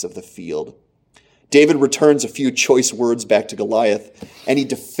beasts of the field. David returns a few choice words back to Goliath, and he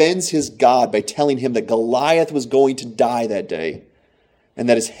defends his God by telling him that Goliath was going to die that day and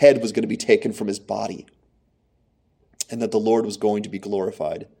that his head was going to be taken from his body, and that the Lord was going to be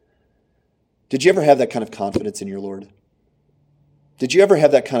glorified. Did you ever have that kind of confidence in your Lord? Did you ever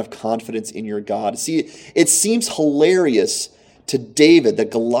have that kind of confidence in your God? See, it seems hilarious to David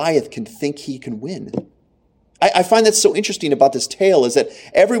that Goliath can think he can win. I find that so interesting about this tale is that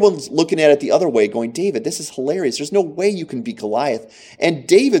everyone's looking at it the other way, going, David, this is hilarious. There's no way you can beat Goliath. And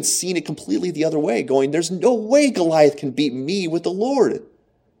David's seen it completely the other way, going, there's no way Goliath can beat me with the Lord.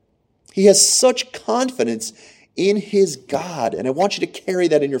 He has such confidence in his God. And I want you to carry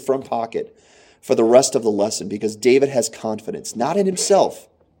that in your front pocket for the rest of the lesson, because David has confidence, not in himself,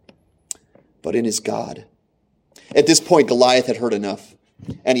 but in his God. At this point, Goliath had heard enough,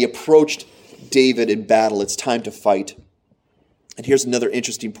 and he approached David in battle. It's time to fight. And here's another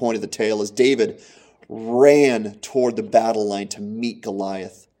interesting point of the tale, as David ran toward the battle line to meet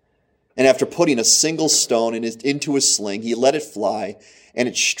Goliath. And after putting a single stone into his sling, he let it fly, and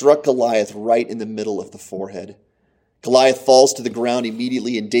it struck Goliath right in the middle of the forehead. Goliath falls to the ground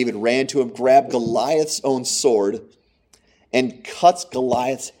immediately, and David ran to him, grabbed Goliath's own sword, and cuts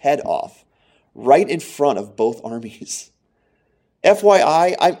Goliath's head off right in front of both armies.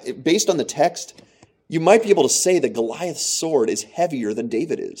 FYI, based on the text, you might be able to say that Goliath's sword is heavier than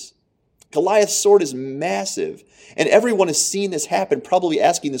David is. Goliath's sword is massive, and everyone has seen this happen, probably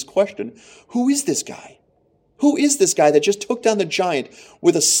asking this question, who is this guy? Who is this guy that just took down the giant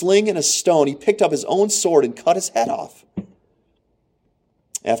with a sling and a stone? He picked up his own sword and cut his head off.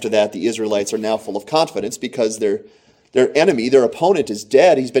 After that, the Israelites are now full of confidence because their enemy, their opponent, is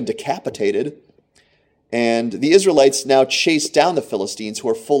dead. He's been decapitated. And the Israelites now chase down the Philistines, who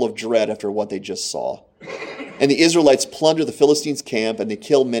are full of dread after what they just saw. And the Israelites plunder the Philistines' camp, and they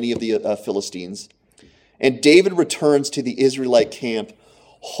kill many of the Philistines. And David returns to the Israelite camp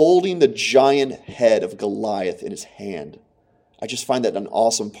holding the giant head of Goliath in his hand. I just find that an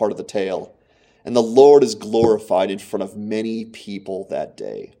awesome part of the tale. And the Lord is glorified in front of many people that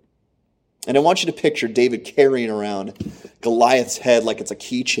day. And I want you to picture David carrying around Goliath's head like it's a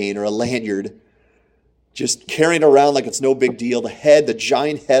keychain or a lanyard. Just carrying around like it's no big deal. The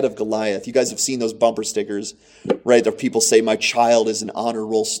giant head of Goliath. You guys have seen those bumper stickers, right? There people say, my child is an honor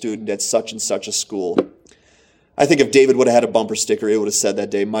roll student at such and such a school. I think if David would have had a bumper sticker, it would have said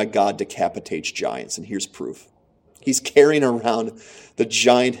that day, my God decapitates giants. And here's proof. He's carrying around the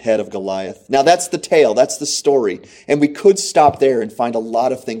giant head of Goliath. Now that's the tale, that's the story. And we could stop there and find a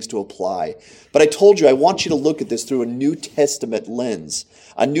lot of things to apply. But I told you, I want you to look at this through a New Testament lens,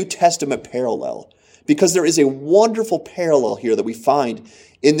 a New Testament parallel. Because there is a wonderful parallel here that we find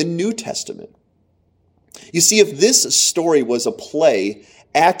in the New Testament. You see, if this story was a play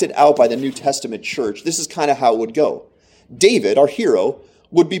acted out by the New Testament church, this is kind of how it would go. David, our hero,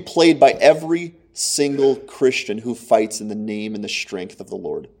 would be played by every single Christian who fights in the name and the strength of the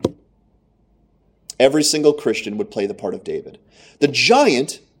Lord. Every single Christian would play the part of David. The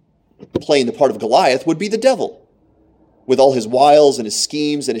giant, playing the part of Goliath, would be the devil, with all his wiles and his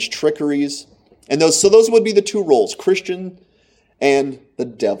schemes and his trickeries. And those would be the two roles, Christian and the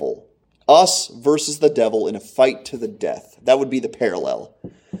devil. Us versus the devil in a fight to the death. That would be the parallel.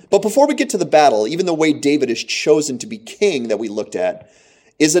 But before we get to the battle, even the way David is chosen to be king that we looked at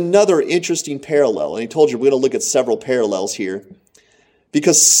is another interesting parallel. And I told you we're going to look at several parallels here.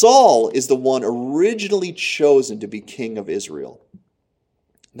 Because Saul is the one originally chosen to be king of Israel.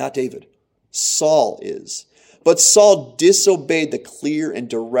 Not David. Saul is. But Saul disobeyed the clear and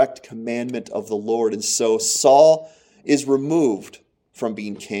direct commandment of the Lord. And so Saul is removed from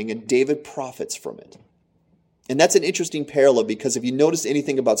being king, and David profits from it. And that's an interesting parallel because if you notice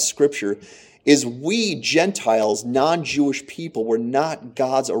anything about Scripture, is we Gentiles, non-Jewish people, were not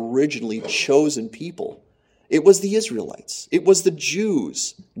God's originally chosen people. It was the Israelites. It was the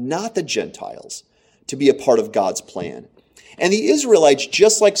Jews, not the Gentiles, to be a part of God's plan. And the Israelites,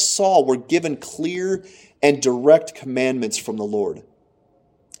 just like Saul, were given clear and direct commandments from the Lord.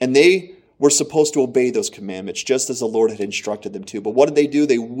 And they were supposed to obey those commandments just as the Lord had instructed them to. But what did they do?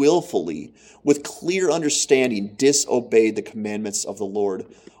 They willfully, with clear understanding, disobeyed the commandments of the Lord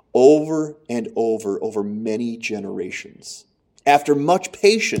over and over many generations. After much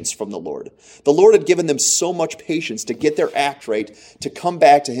patience from the Lord had given them so much patience to get their act right, to come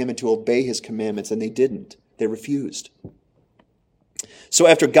back to him and to obey his commandments, and they didn't. They refused. So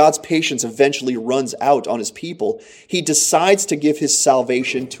after God's patience eventually runs out on his people, he decides to give his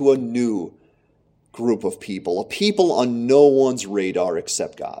salvation to a new group of people, a people on no one's radar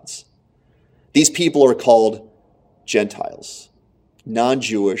except God's. These people are called Gentiles,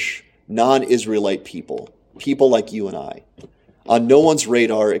 non-Jewish, non-Israelite people like you and I, on no one's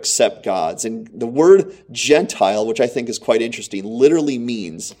radar except God's. And the word Gentile, which I think is quite interesting, literally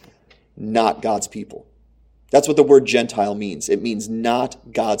means not God's people. That's what the word Gentile means. It means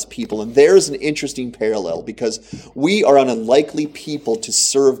not God's people. And there's an interesting parallel because we are an unlikely people to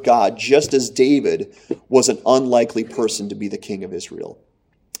serve God, just as David was an unlikely person to be the king of Israel.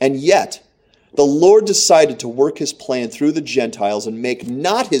 And yet, the Lord decided to work his plan through the Gentiles and make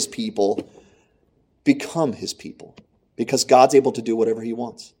not his people become his people, because God's able to do whatever he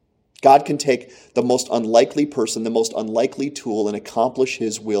wants. God can take the most unlikely person, the most unlikely tool, and accomplish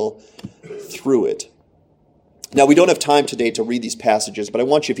his will through it. Now, we don't have time today to read these passages, but I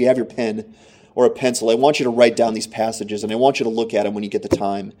want you, if you have your pen or a pencil, I want you to write down these passages, and I want you to look at them when you get the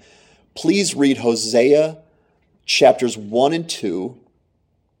time. Please read Hosea chapters 1 and 2,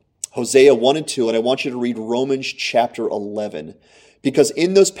 Hosea 1 and 2, and I want you to read Romans chapter 11, because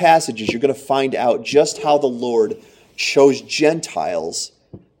in those passages, you're going to find out just how the Lord chose Gentiles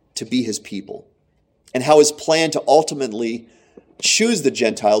to be his people, and how his plan to ultimately choose the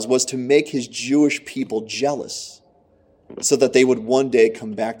Gentiles was to make his Jewish people jealous so that they would one day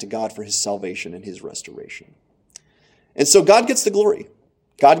come back to God for his salvation and his restoration. And so God gets the glory.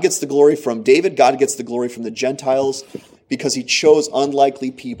 God gets the glory from David. God gets the glory from the Gentiles because he chose unlikely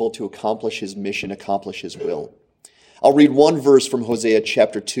people to accomplish his mission, accomplish his will. I'll read one verse from Hosea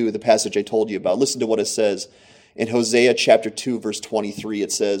chapter 2, the passage I told you about. Listen to what it says. In Hosea chapter 2, verse 23,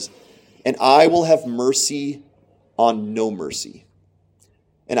 it says, "And I will have mercy on no mercy.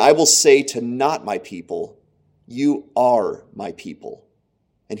 And I will say to not my people, you are my people.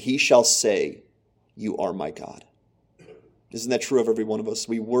 And he shall say, you are my God." Isn't that true of every one of us?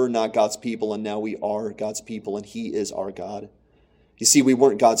 We were not God's people, and now we are God's people, and he is our God. You see, we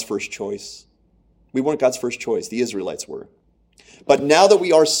weren't God's first choice. We weren't God's first choice. The Israelites were. But now that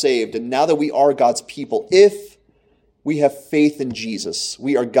we are saved, and now that we are God's people, if we have faith in Jesus,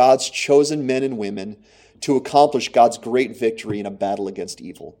 we are God's chosen men and women to accomplish God's great victory in a battle against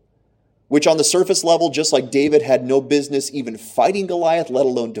evil, which on the surface level, just like David had no business even fighting Goliath, let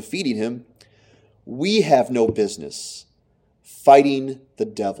alone defeating him, we have no business fighting the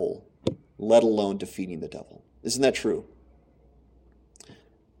devil, let alone defeating the devil. Isn't that true?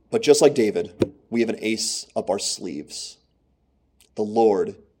 But just like David, we have an ace up our sleeves. The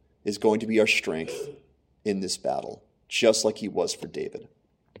Lord is going to be our strength in this battle, just like he was for David.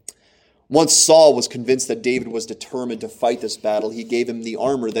 Once Saul was convinced that David was determined to fight this battle, he gave him the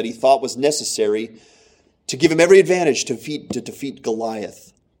armor that he thought was necessary to give him every advantage to defeat Goliath.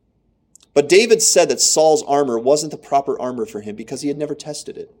 But David said that Saul's armor wasn't the proper armor for him because he had never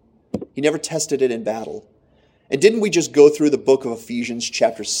tested it. He never tested it in battle. And didn't we just go through the book of Ephesians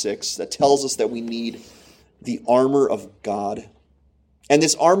chapter 6 that tells us that we need the armor of God? And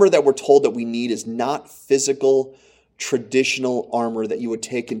this armor that we're told that we need is not physical, traditional armor that you would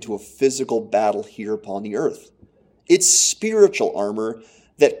take into a physical battle here upon the earth. It's spiritual armor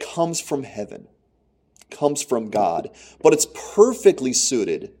that comes from heaven, comes from God, but it's perfectly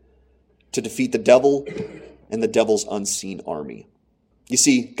suited to defeat the devil and the devil's unseen army. You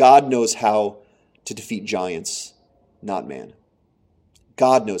see, God knows how to defeat giants, not man.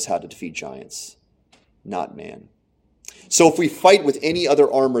 God knows how to defeat giants, not man. So if we fight with any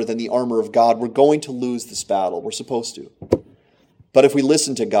other armor than the armor of God, we're going to lose this battle. We're supposed to. But if we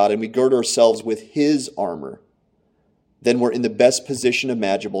listen to God and we gird ourselves with his armor, then we're in the best position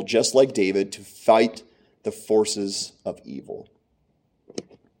imaginable, just like David, to fight the forces of evil.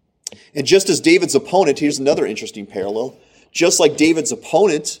 And just as David's opponent, here's another interesting parallel. Just like David's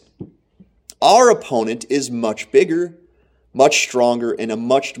opponent, our opponent is much bigger, much stronger, and a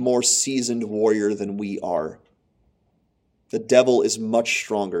much more seasoned warrior than we are. The devil is much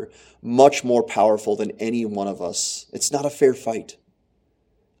stronger, much more powerful than any one of us. It's not a fair fight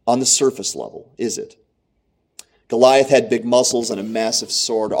on the surface level, is it? Goliath had big muscles and a massive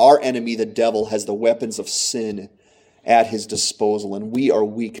sword. Our enemy, the devil, has the weapons of sin at his disposal, and we are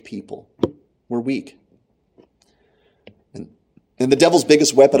weak people. We're weak. And the devil's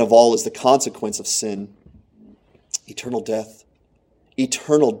biggest weapon of all is the consequence of sin, eternal death.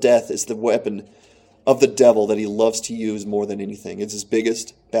 Eternal death is the weapon of the devil that he loves to use more than anything. It's his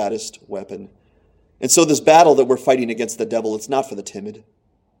biggest, baddest weapon. And so this battle that we're fighting against the devil, it's not for the timid.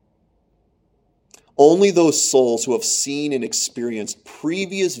 Only those souls who have seen and experienced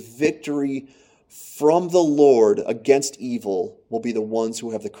previous victory from the Lord against evil will be the ones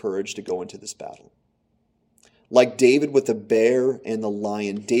who have the courage to go into this battle. Like David with the bear and the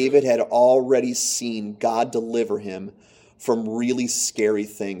lion, David had already seen God deliver him from really scary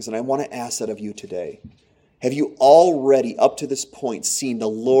things. And I want to ask that of you today. Have you already, up to this point, seen the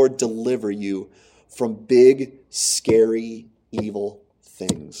Lord deliver you from big, scary, evil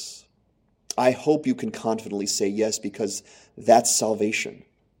things? I hope you can confidently say yes, because that's salvation.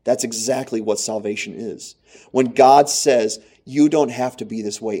 That's exactly what salvation is. When God says, you don't have to be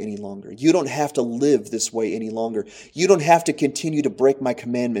this way any longer. You don't have to live this way any longer. You don't have to continue to break my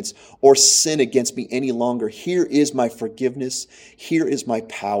commandments or sin against me any longer. Here is my forgiveness. Here is my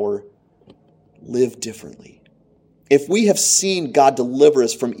power. Live differently. If we have seen God deliver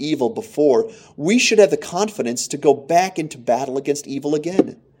us from evil before, we should have the confidence to go back into battle against evil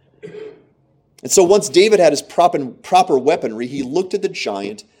again. And so once David had his proper weaponry, he looked at the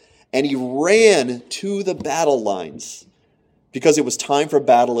giant and he ran to the battle lines because it was time for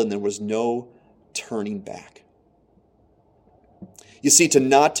battle and there was no turning back. You see, to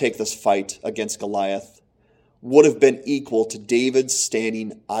not take this fight against Goliath would have been equal to David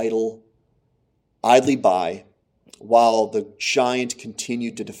standing idly by while the giant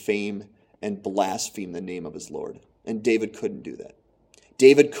continued to defame and blaspheme the name of his Lord. And David couldn't do that.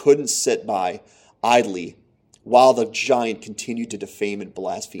 David couldn't sit by idly while the giant continued to defame and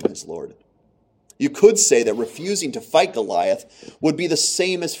blaspheme his Lord. You could say that refusing to fight Goliath would be the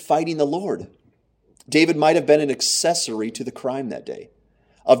same as fighting the Lord. David might have been an accessory to the crime that day.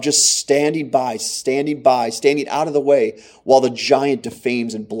 of just standing out of the way while the giant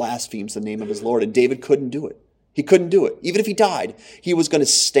defames and blasphemes the name of his Lord. And David couldn't do it. He couldn't do it. Even if he died, he was going to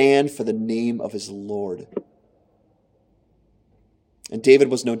stand for the name of his Lord. And David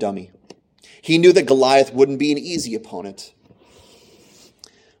was no dummy. He knew that Goliath wouldn't be an easy opponent.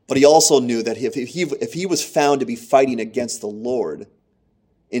 But he also knew that if he was found to be fighting against the Lord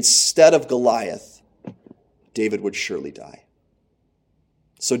instead of Goliath, David would surely die.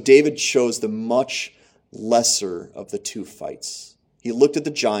 So David chose the much lesser of the two fights. He looked at the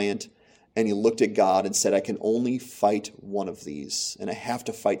giant and he looked at God and said, I can only fight one of these, and I have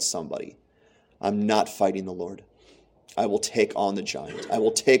to fight somebody. I'm not fighting the Lord. I will take on the giant. I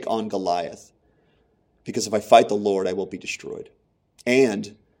will take on Goliath. Because if I fight the Lord, I will be destroyed.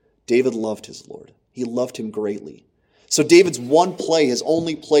 And David loved his Lord. He loved him greatly. So David's one play, his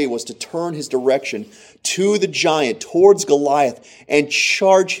only play, was to turn his direction to the giant, towards Goliath, and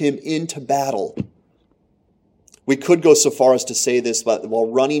charge him into battle. We could go so far as to say this, but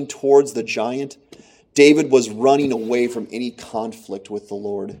while running towards the giant, David was running away from any conflict with the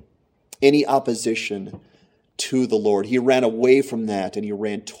Lord, any opposition to the Lord. He ran away from that and he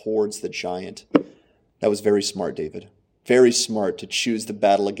ran towards the giant. That was very smart, David. Very smart to choose the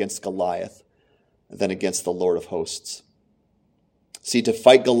battle against Goliath than against the Lord of hosts. See, to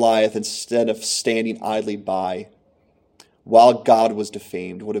fight Goliath instead of standing idly by while God was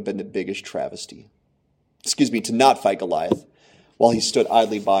defamed would have been the biggest travesty. To not fight Goliath while he stood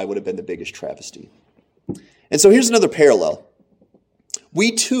idly by would have been the biggest travesty. And so here's another parallel.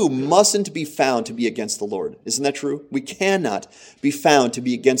 We too mustn't be found to be against the Lord. Isn't that true? We cannot be found to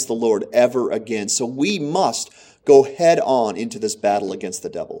be against the Lord ever again. So we must go head on into this battle against the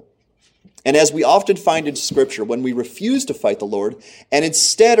devil. And as we often find in Scripture, when we refuse to fight the Lord and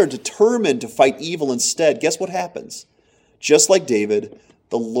instead are determined to fight evil instead, guess what happens? Just like David,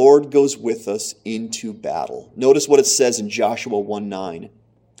 the Lord goes with us into battle. Notice what it says in Joshua 1:9.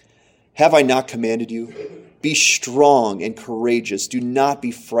 Have I not commanded you? Be strong and courageous. Do not be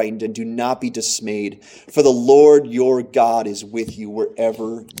frightened and do not be dismayed, for the Lord your God is with you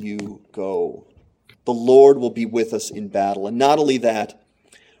wherever you go. The Lord will be with us in battle. And not only that,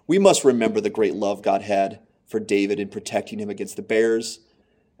 we must remember the great love God had for David in protecting him against the bears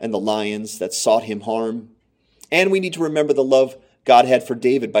and the lions that sought him harm. And we need to remember the love God had for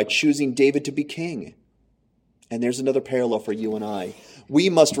David by choosing David to be king. And there's another parallel for you and I. We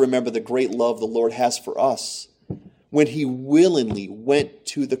must remember the great love the Lord has for us when he willingly went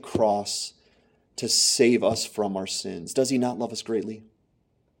to the cross to save us from our sins. Does he not love us greatly?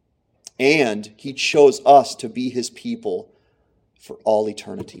 And he chose us to be his people for all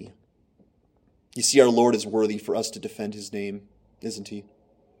eternity. You see, our Lord is worthy for us to defend his name, isn't he?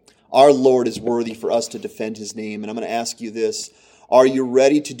 Our Lord is worthy for us to defend his name. And I'm going to ask you this. Are you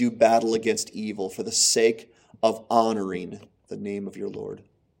ready to do battle against evil for the sake of honoring the name of your Lord?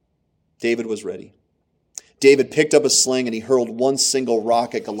 David was ready. David picked up a sling and he hurled one single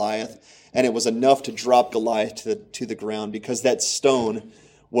rock at Goliath, and it was enough to drop Goliath to the ground because that stone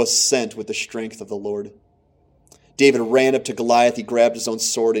was sent with the strength of the Lord. David ran up to Goliath, he grabbed his own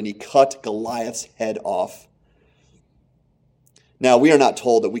sword, and he cut Goliath's head off. Now, we are not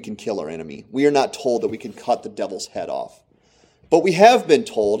told that we can kill our enemy. We are not told that we can cut the devil's head off. But we have been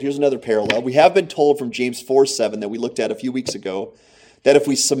told, here's another parallel, we have been told from James 4:7 that we looked at a few weeks ago, that if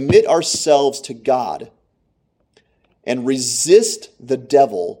we submit ourselves to God and resist the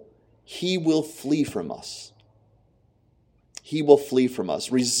devil, he will flee from us. He will flee from us.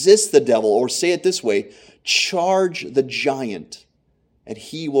 Resist the devil, or say it this way, charge the giant, and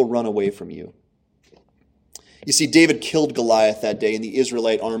he will run away from you. You see, David killed Goliath that day, and the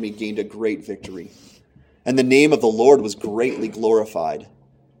Israelite army gained a great victory. And the name of the Lord was greatly glorified.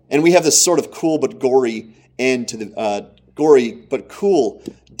 And we have this sort of cool but gory end to the gory but cool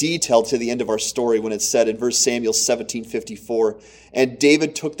detail to the end of our story when it's said in 1 Samuel 17:54, and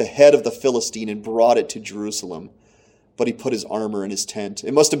David took the head of the Philistine and brought it to Jerusalem, but he put his armor in his tent.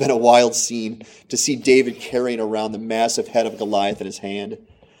 It must have been a wild scene to see David carrying around the massive head of Goliath in his hand,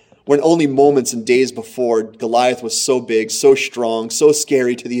 when only moments and days before, Goliath was so big, so strong, so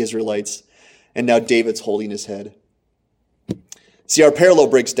scary to the Israelites. And now David's holding his head. See, our parallel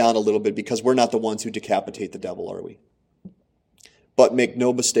breaks down a little bit because we're not the ones who decapitate the devil, are we? But make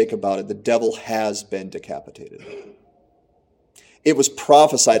no mistake about it, the devil has been decapitated. It was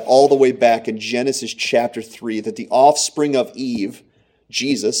prophesied all the way back in Genesis chapter 3 that the offspring of Eve,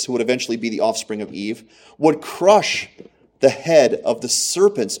 Jesus, who would eventually be the offspring of Eve, would crush the head of the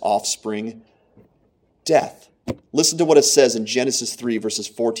serpent's offspring, death. Listen to what it says in Genesis 3, verses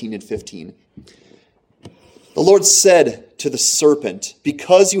 14 and 15. The Lord said to the serpent,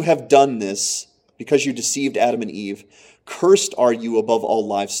 because you have done this, because you deceived Adam and Eve, cursed are you above all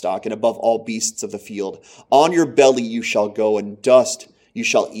livestock and above all beasts of the field. On your belly you shall go, and dust you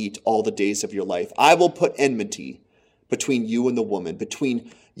shall eat all the days of your life. I will put enmity between you and the woman,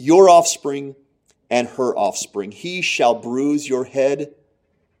 between your offspring and her offspring. He shall bruise your head,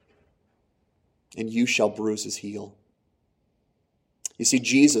 and you shall bruise his heel. You see,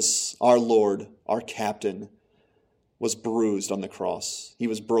 Jesus, our Lord, our captain, was bruised on the cross. He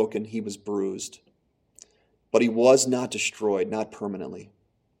was broken, he was bruised. But he was not destroyed, not permanently,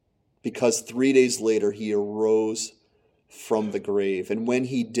 because 3 days later he arose from the grave. And when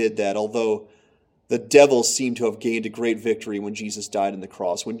he did that, although the devil seemed to have gained a great victory when Jesus died on the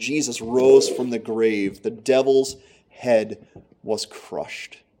cross, when Jesus rose from the grave, the devil's head was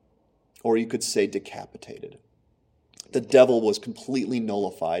crushed, or you could say decapitated. The devil was completely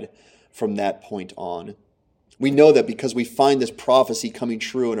nullified from that point on. We know that because we find this prophecy coming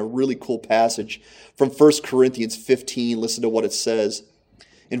true in a really cool passage from 1 Corinthians 15. Listen to what it says.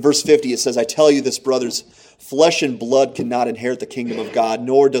 In verse 50, it says, I tell you this, brothers, flesh and blood cannot inherit the kingdom of God,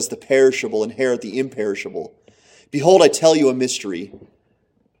 nor does the perishable inherit the imperishable. Behold, I tell you a mystery.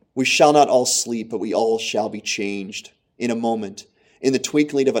 We shall not all sleep, but we all shall be changed in a moment, in the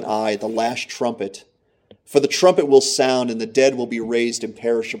twinkling of an eye, at the last trumpet. For the trumpet will sound, and the dead will be raised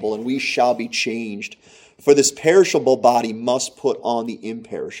imperishable, and we shall be changed. For this perishable body must put on the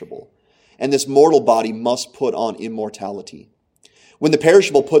imperishable, and this mortal body must put on immortality. When the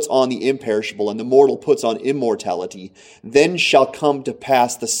perishable puts on the imperishable, and the mortal puts on immortality, then shall come to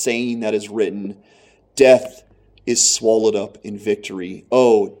pass the saying that is written, death is swallowed up in victory.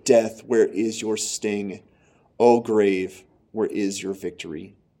 O death, where is your sting? O grave, where is your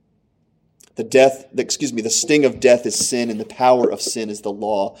victory? The sting of death is sin, and the power of sin is the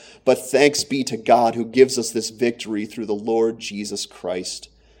law. But thanks be to God who gives us this victory through the Lord Jesus Christ.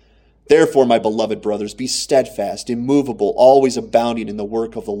 Therefore, my beloved brothers, be steadfast, immovable, always abounding in the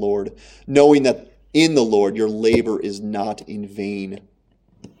work of the Lord, knowing that in the Lord your labor is not in vain.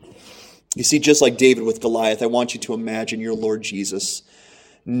 You see, just like David with Goliath, I want you to imagine your Lord Jesus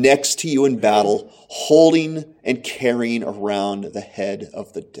next to you in battle, holding and carrying around the head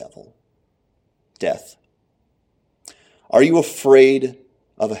of the devil. Death. Are you afraid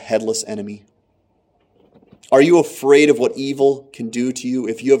of a headless enemy? Are you afraid of what evil can do to you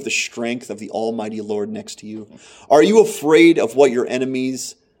if you have the strength of the Almighty Lord next to you? Are you afraid of what your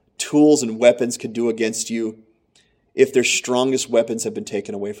enemies' tools and weapons can do against you if their strongest weapons have been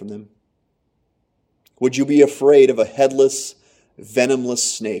taken away from them? Would you be afraid of a headless, venomless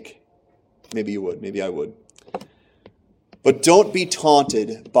snake? Maybe you would. Maybe I would. But don't be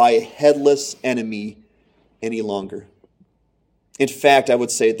taunted by a headless enemy any longer. In fact, I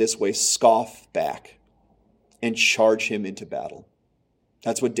would say it this way, scoff back and charge him into battle.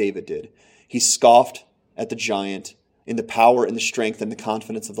 That's what David did. He scoffed at the giant in the power and the strength and the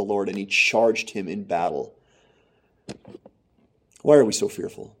confidence of the Lord, and he charged him in battle. Why are we so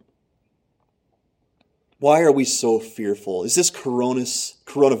fearful? Why are we so fearful? Is this coronavirus,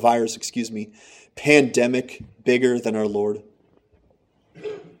 pandemic bigger than our Lord?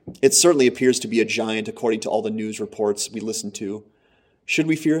 It certainly appears to be a giant according to all the news reports we listen to. Should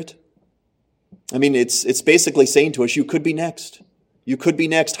we fear it? I mean, it's basically saying to us, you could be next. You could be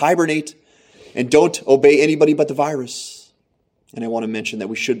next. Hibernate and don't obey anybody but the virus. And I want to mention that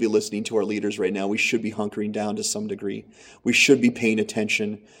we should be listening to our leaders right now. We should be hunkering down to some degree. We should be paying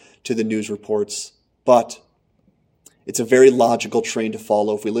attention to the news reports. But it's a very logical train to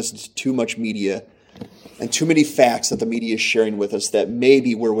follow if we listen to too much media and too many facts that the media is sharing with us that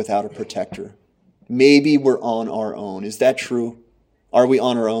maybe we're without a protector. Maybe we're on our own. Is that true? Are we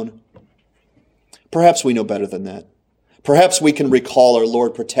on our own? Perhaps we know better than that. Perhaps we can recall our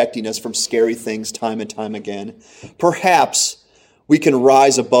Lord protecting us from scary things time and time again. Perhaps we can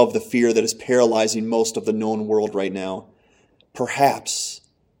rise above the fear that is paralyzing most of the known world right now. Perhaps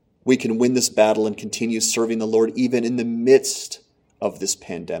we can win this battle and continue serving the Lord even in the midst of this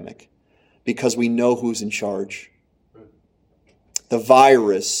pandemic, because we know who's in charge. The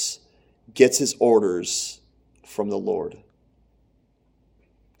virus gets his orders from the Lord.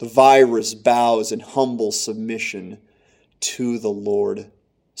 The virus bows in humble submission to the Lord.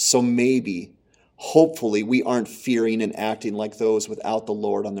 So maybe, hopefully, we aren't fearing and acting like those without the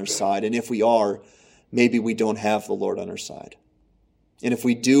Lord on their side. And if we are, maybe we don't have the Lord on our side. And if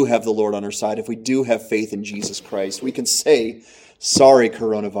we do have the Lord on our side, if we do have faith in Jesus Christ, we can say, sorry,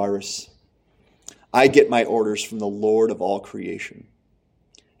 coronavirus. I get my orders from the Lord of all creation.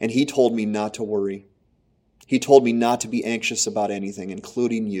 And he told me not to worry. He told me not to be anxious about anything,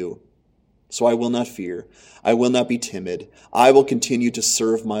 including you. So I will not fear. I will not be timid. I will continue to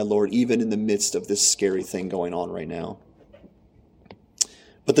serve my Lord even in the midst of this scary thing going on right now.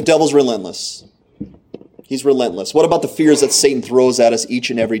 But the devil's relentless. He's relentless. What about the fears that Satan throws at us each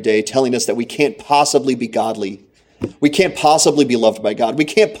and every day, telling us that we can't possibly be godly? We can't possibly be loved by God. We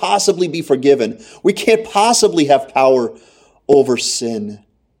can't possibly be forgiven. We can't possibly have power over sin.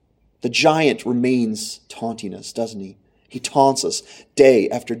 The giant remains taunting us, doesn't he? He taunts us day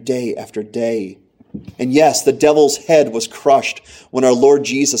after day after day. And yes, the devil's head was crushed when our Lord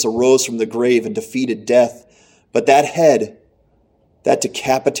Jesus arose from the grave and defeated death. But that head, that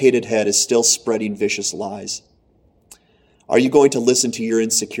decapitated head, is still spreading vicious lies. Are you going to listen to your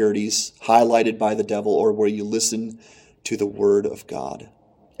insecurities highlighted by the devil, or will you listen to the Word of God?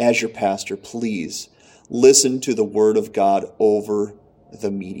 As your pastor, please listen to the Word of God over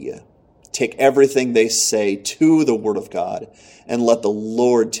the media. Take everything they say to the Word of God and let the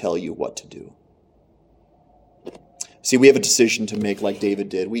Lord tell you what to do. See, we have a decision to make like David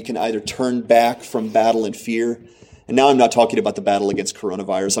did. We can either turn back from battle and fear. And now I'm not talking about the battle against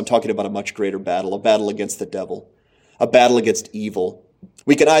coronavirus. I'm talking about a much greater battle, a battle against the devil, a battle against evil.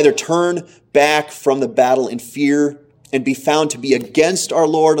 We can either turn back from the battle in fear and be found to be against our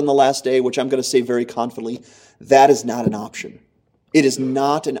Lord on the last day, which I'm going to say very confidently, that is not an option. It is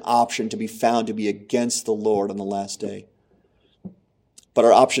not an option to be found to be against the Lord on the last day. But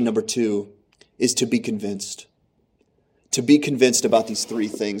our option number 2 is to be convinced. To be convinced about these 3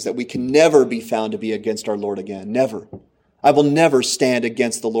 things, that we can never be found to be against our Lord again. Never. I will never stand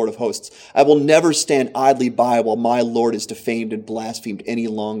against the Lord of hosts. I will never stand idly by while my Lord is defamed and blasphemed any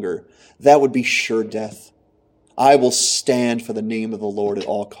longer. That would be sure death. I will stand for the name of the Lord at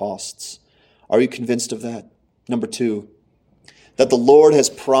all costs. Are you convinced of that? Number 2, that the Lord has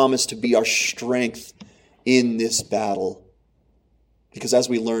promised to be our strength in this battle. Because as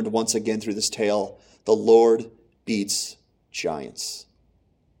we learned once again through this tale, the Lord beats giants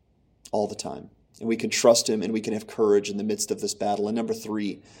all the time. And we can trust him and we can have courage in the midst of this battle. And number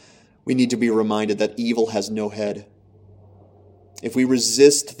 3, we need to be reminded that evil has no head. If we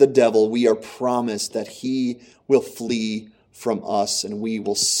resist the devil, we are promised that he will flee from us and we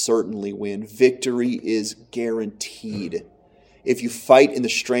will certainly win. Victory is guaranteed. If you fight in the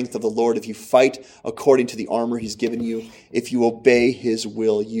strength of the Lord, if you fight according to the armor he's given you, if you obey his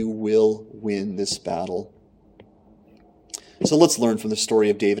will, you will win this battle. So let's learn from the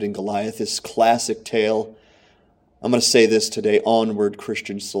story of David and Goliath, this classic tale. I'm going to say this today: onward,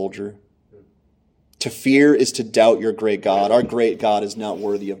 Christian soldier. To fear is to doubt your great God. Our great God is not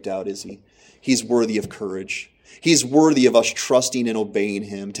worthy of doubt, is he? He's worthy of courage. He's worthy of us trusting and obeying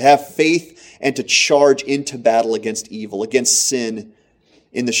him. To have faith and to charge into battle against evil, against sin,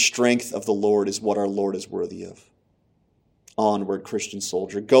 in the strength of the Lord is what our Lord is worthy of. Onward, Christian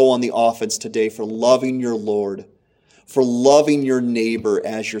soldier. Go on the offense today for loving your Lord, for loving your neighbor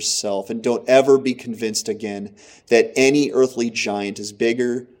as yourself. And don't ever be convinced again that any earthly giant is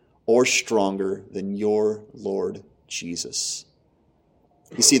bigger or stronger than your Lord Jesus.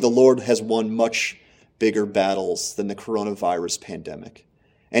 You see, the Lord has won much bigger battles than the coronavirus pandemic.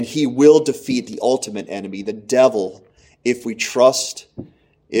 And he will defeat the ultimate enemy, the devil, if we trust,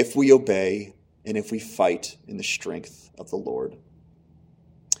 if we obey, and if we fight in the strength of the Lord.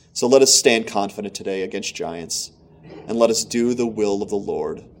 So let us stand confident today against giants, and let us do the will of the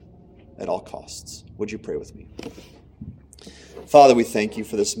Lord at all costs. Would you pray with me? Father, we thank you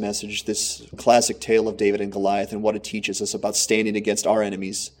for this message, this classic tale of David and Goliath, and what it teaches us about standing against our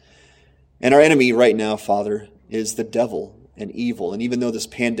enemies. And our enemy right now, Father, is the devil and evil. And even though this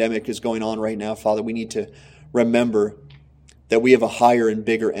pandemic is going on right now, Father, we need to remember that we have a higher and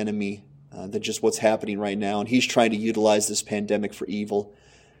bigger enemy than just what's happening right now. And he's trying to utilize this pandemic for evil.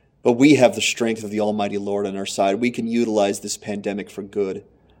 But we have the strength of the Almighty Lord on our side. We can utilize this pandemic for good,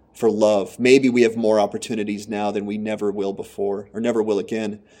 for love. Maybe we have more opportunities now than we never will before, or never will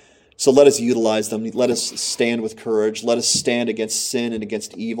again. So let us utilize them. Let us stand with courage. Let us stand against sin and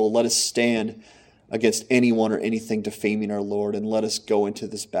against evil. Let us stand against anyone or anything defaming our Lord, and let us go into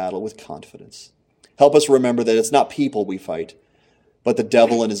this battle with confidence. Help us remember that it's not people we fight, but the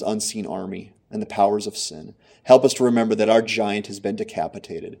devil and his unseen army and the powers of sin. Help us to remember that our giant has been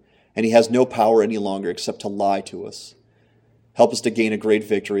decapitated, and he has no power any longer except to lie to us. Help us to gain a great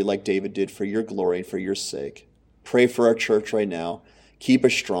victory like David did for your glory and for your sake. Pray for our church right now. Keep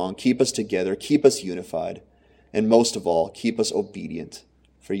us strong, keep us together, keep us unified, and most of all, keep us obedient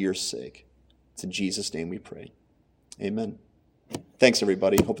for your sake. It's in Jesus' name we pray. Amen. Thanks,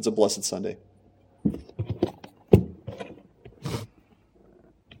 everybody. Hope it's a blessed Sunday.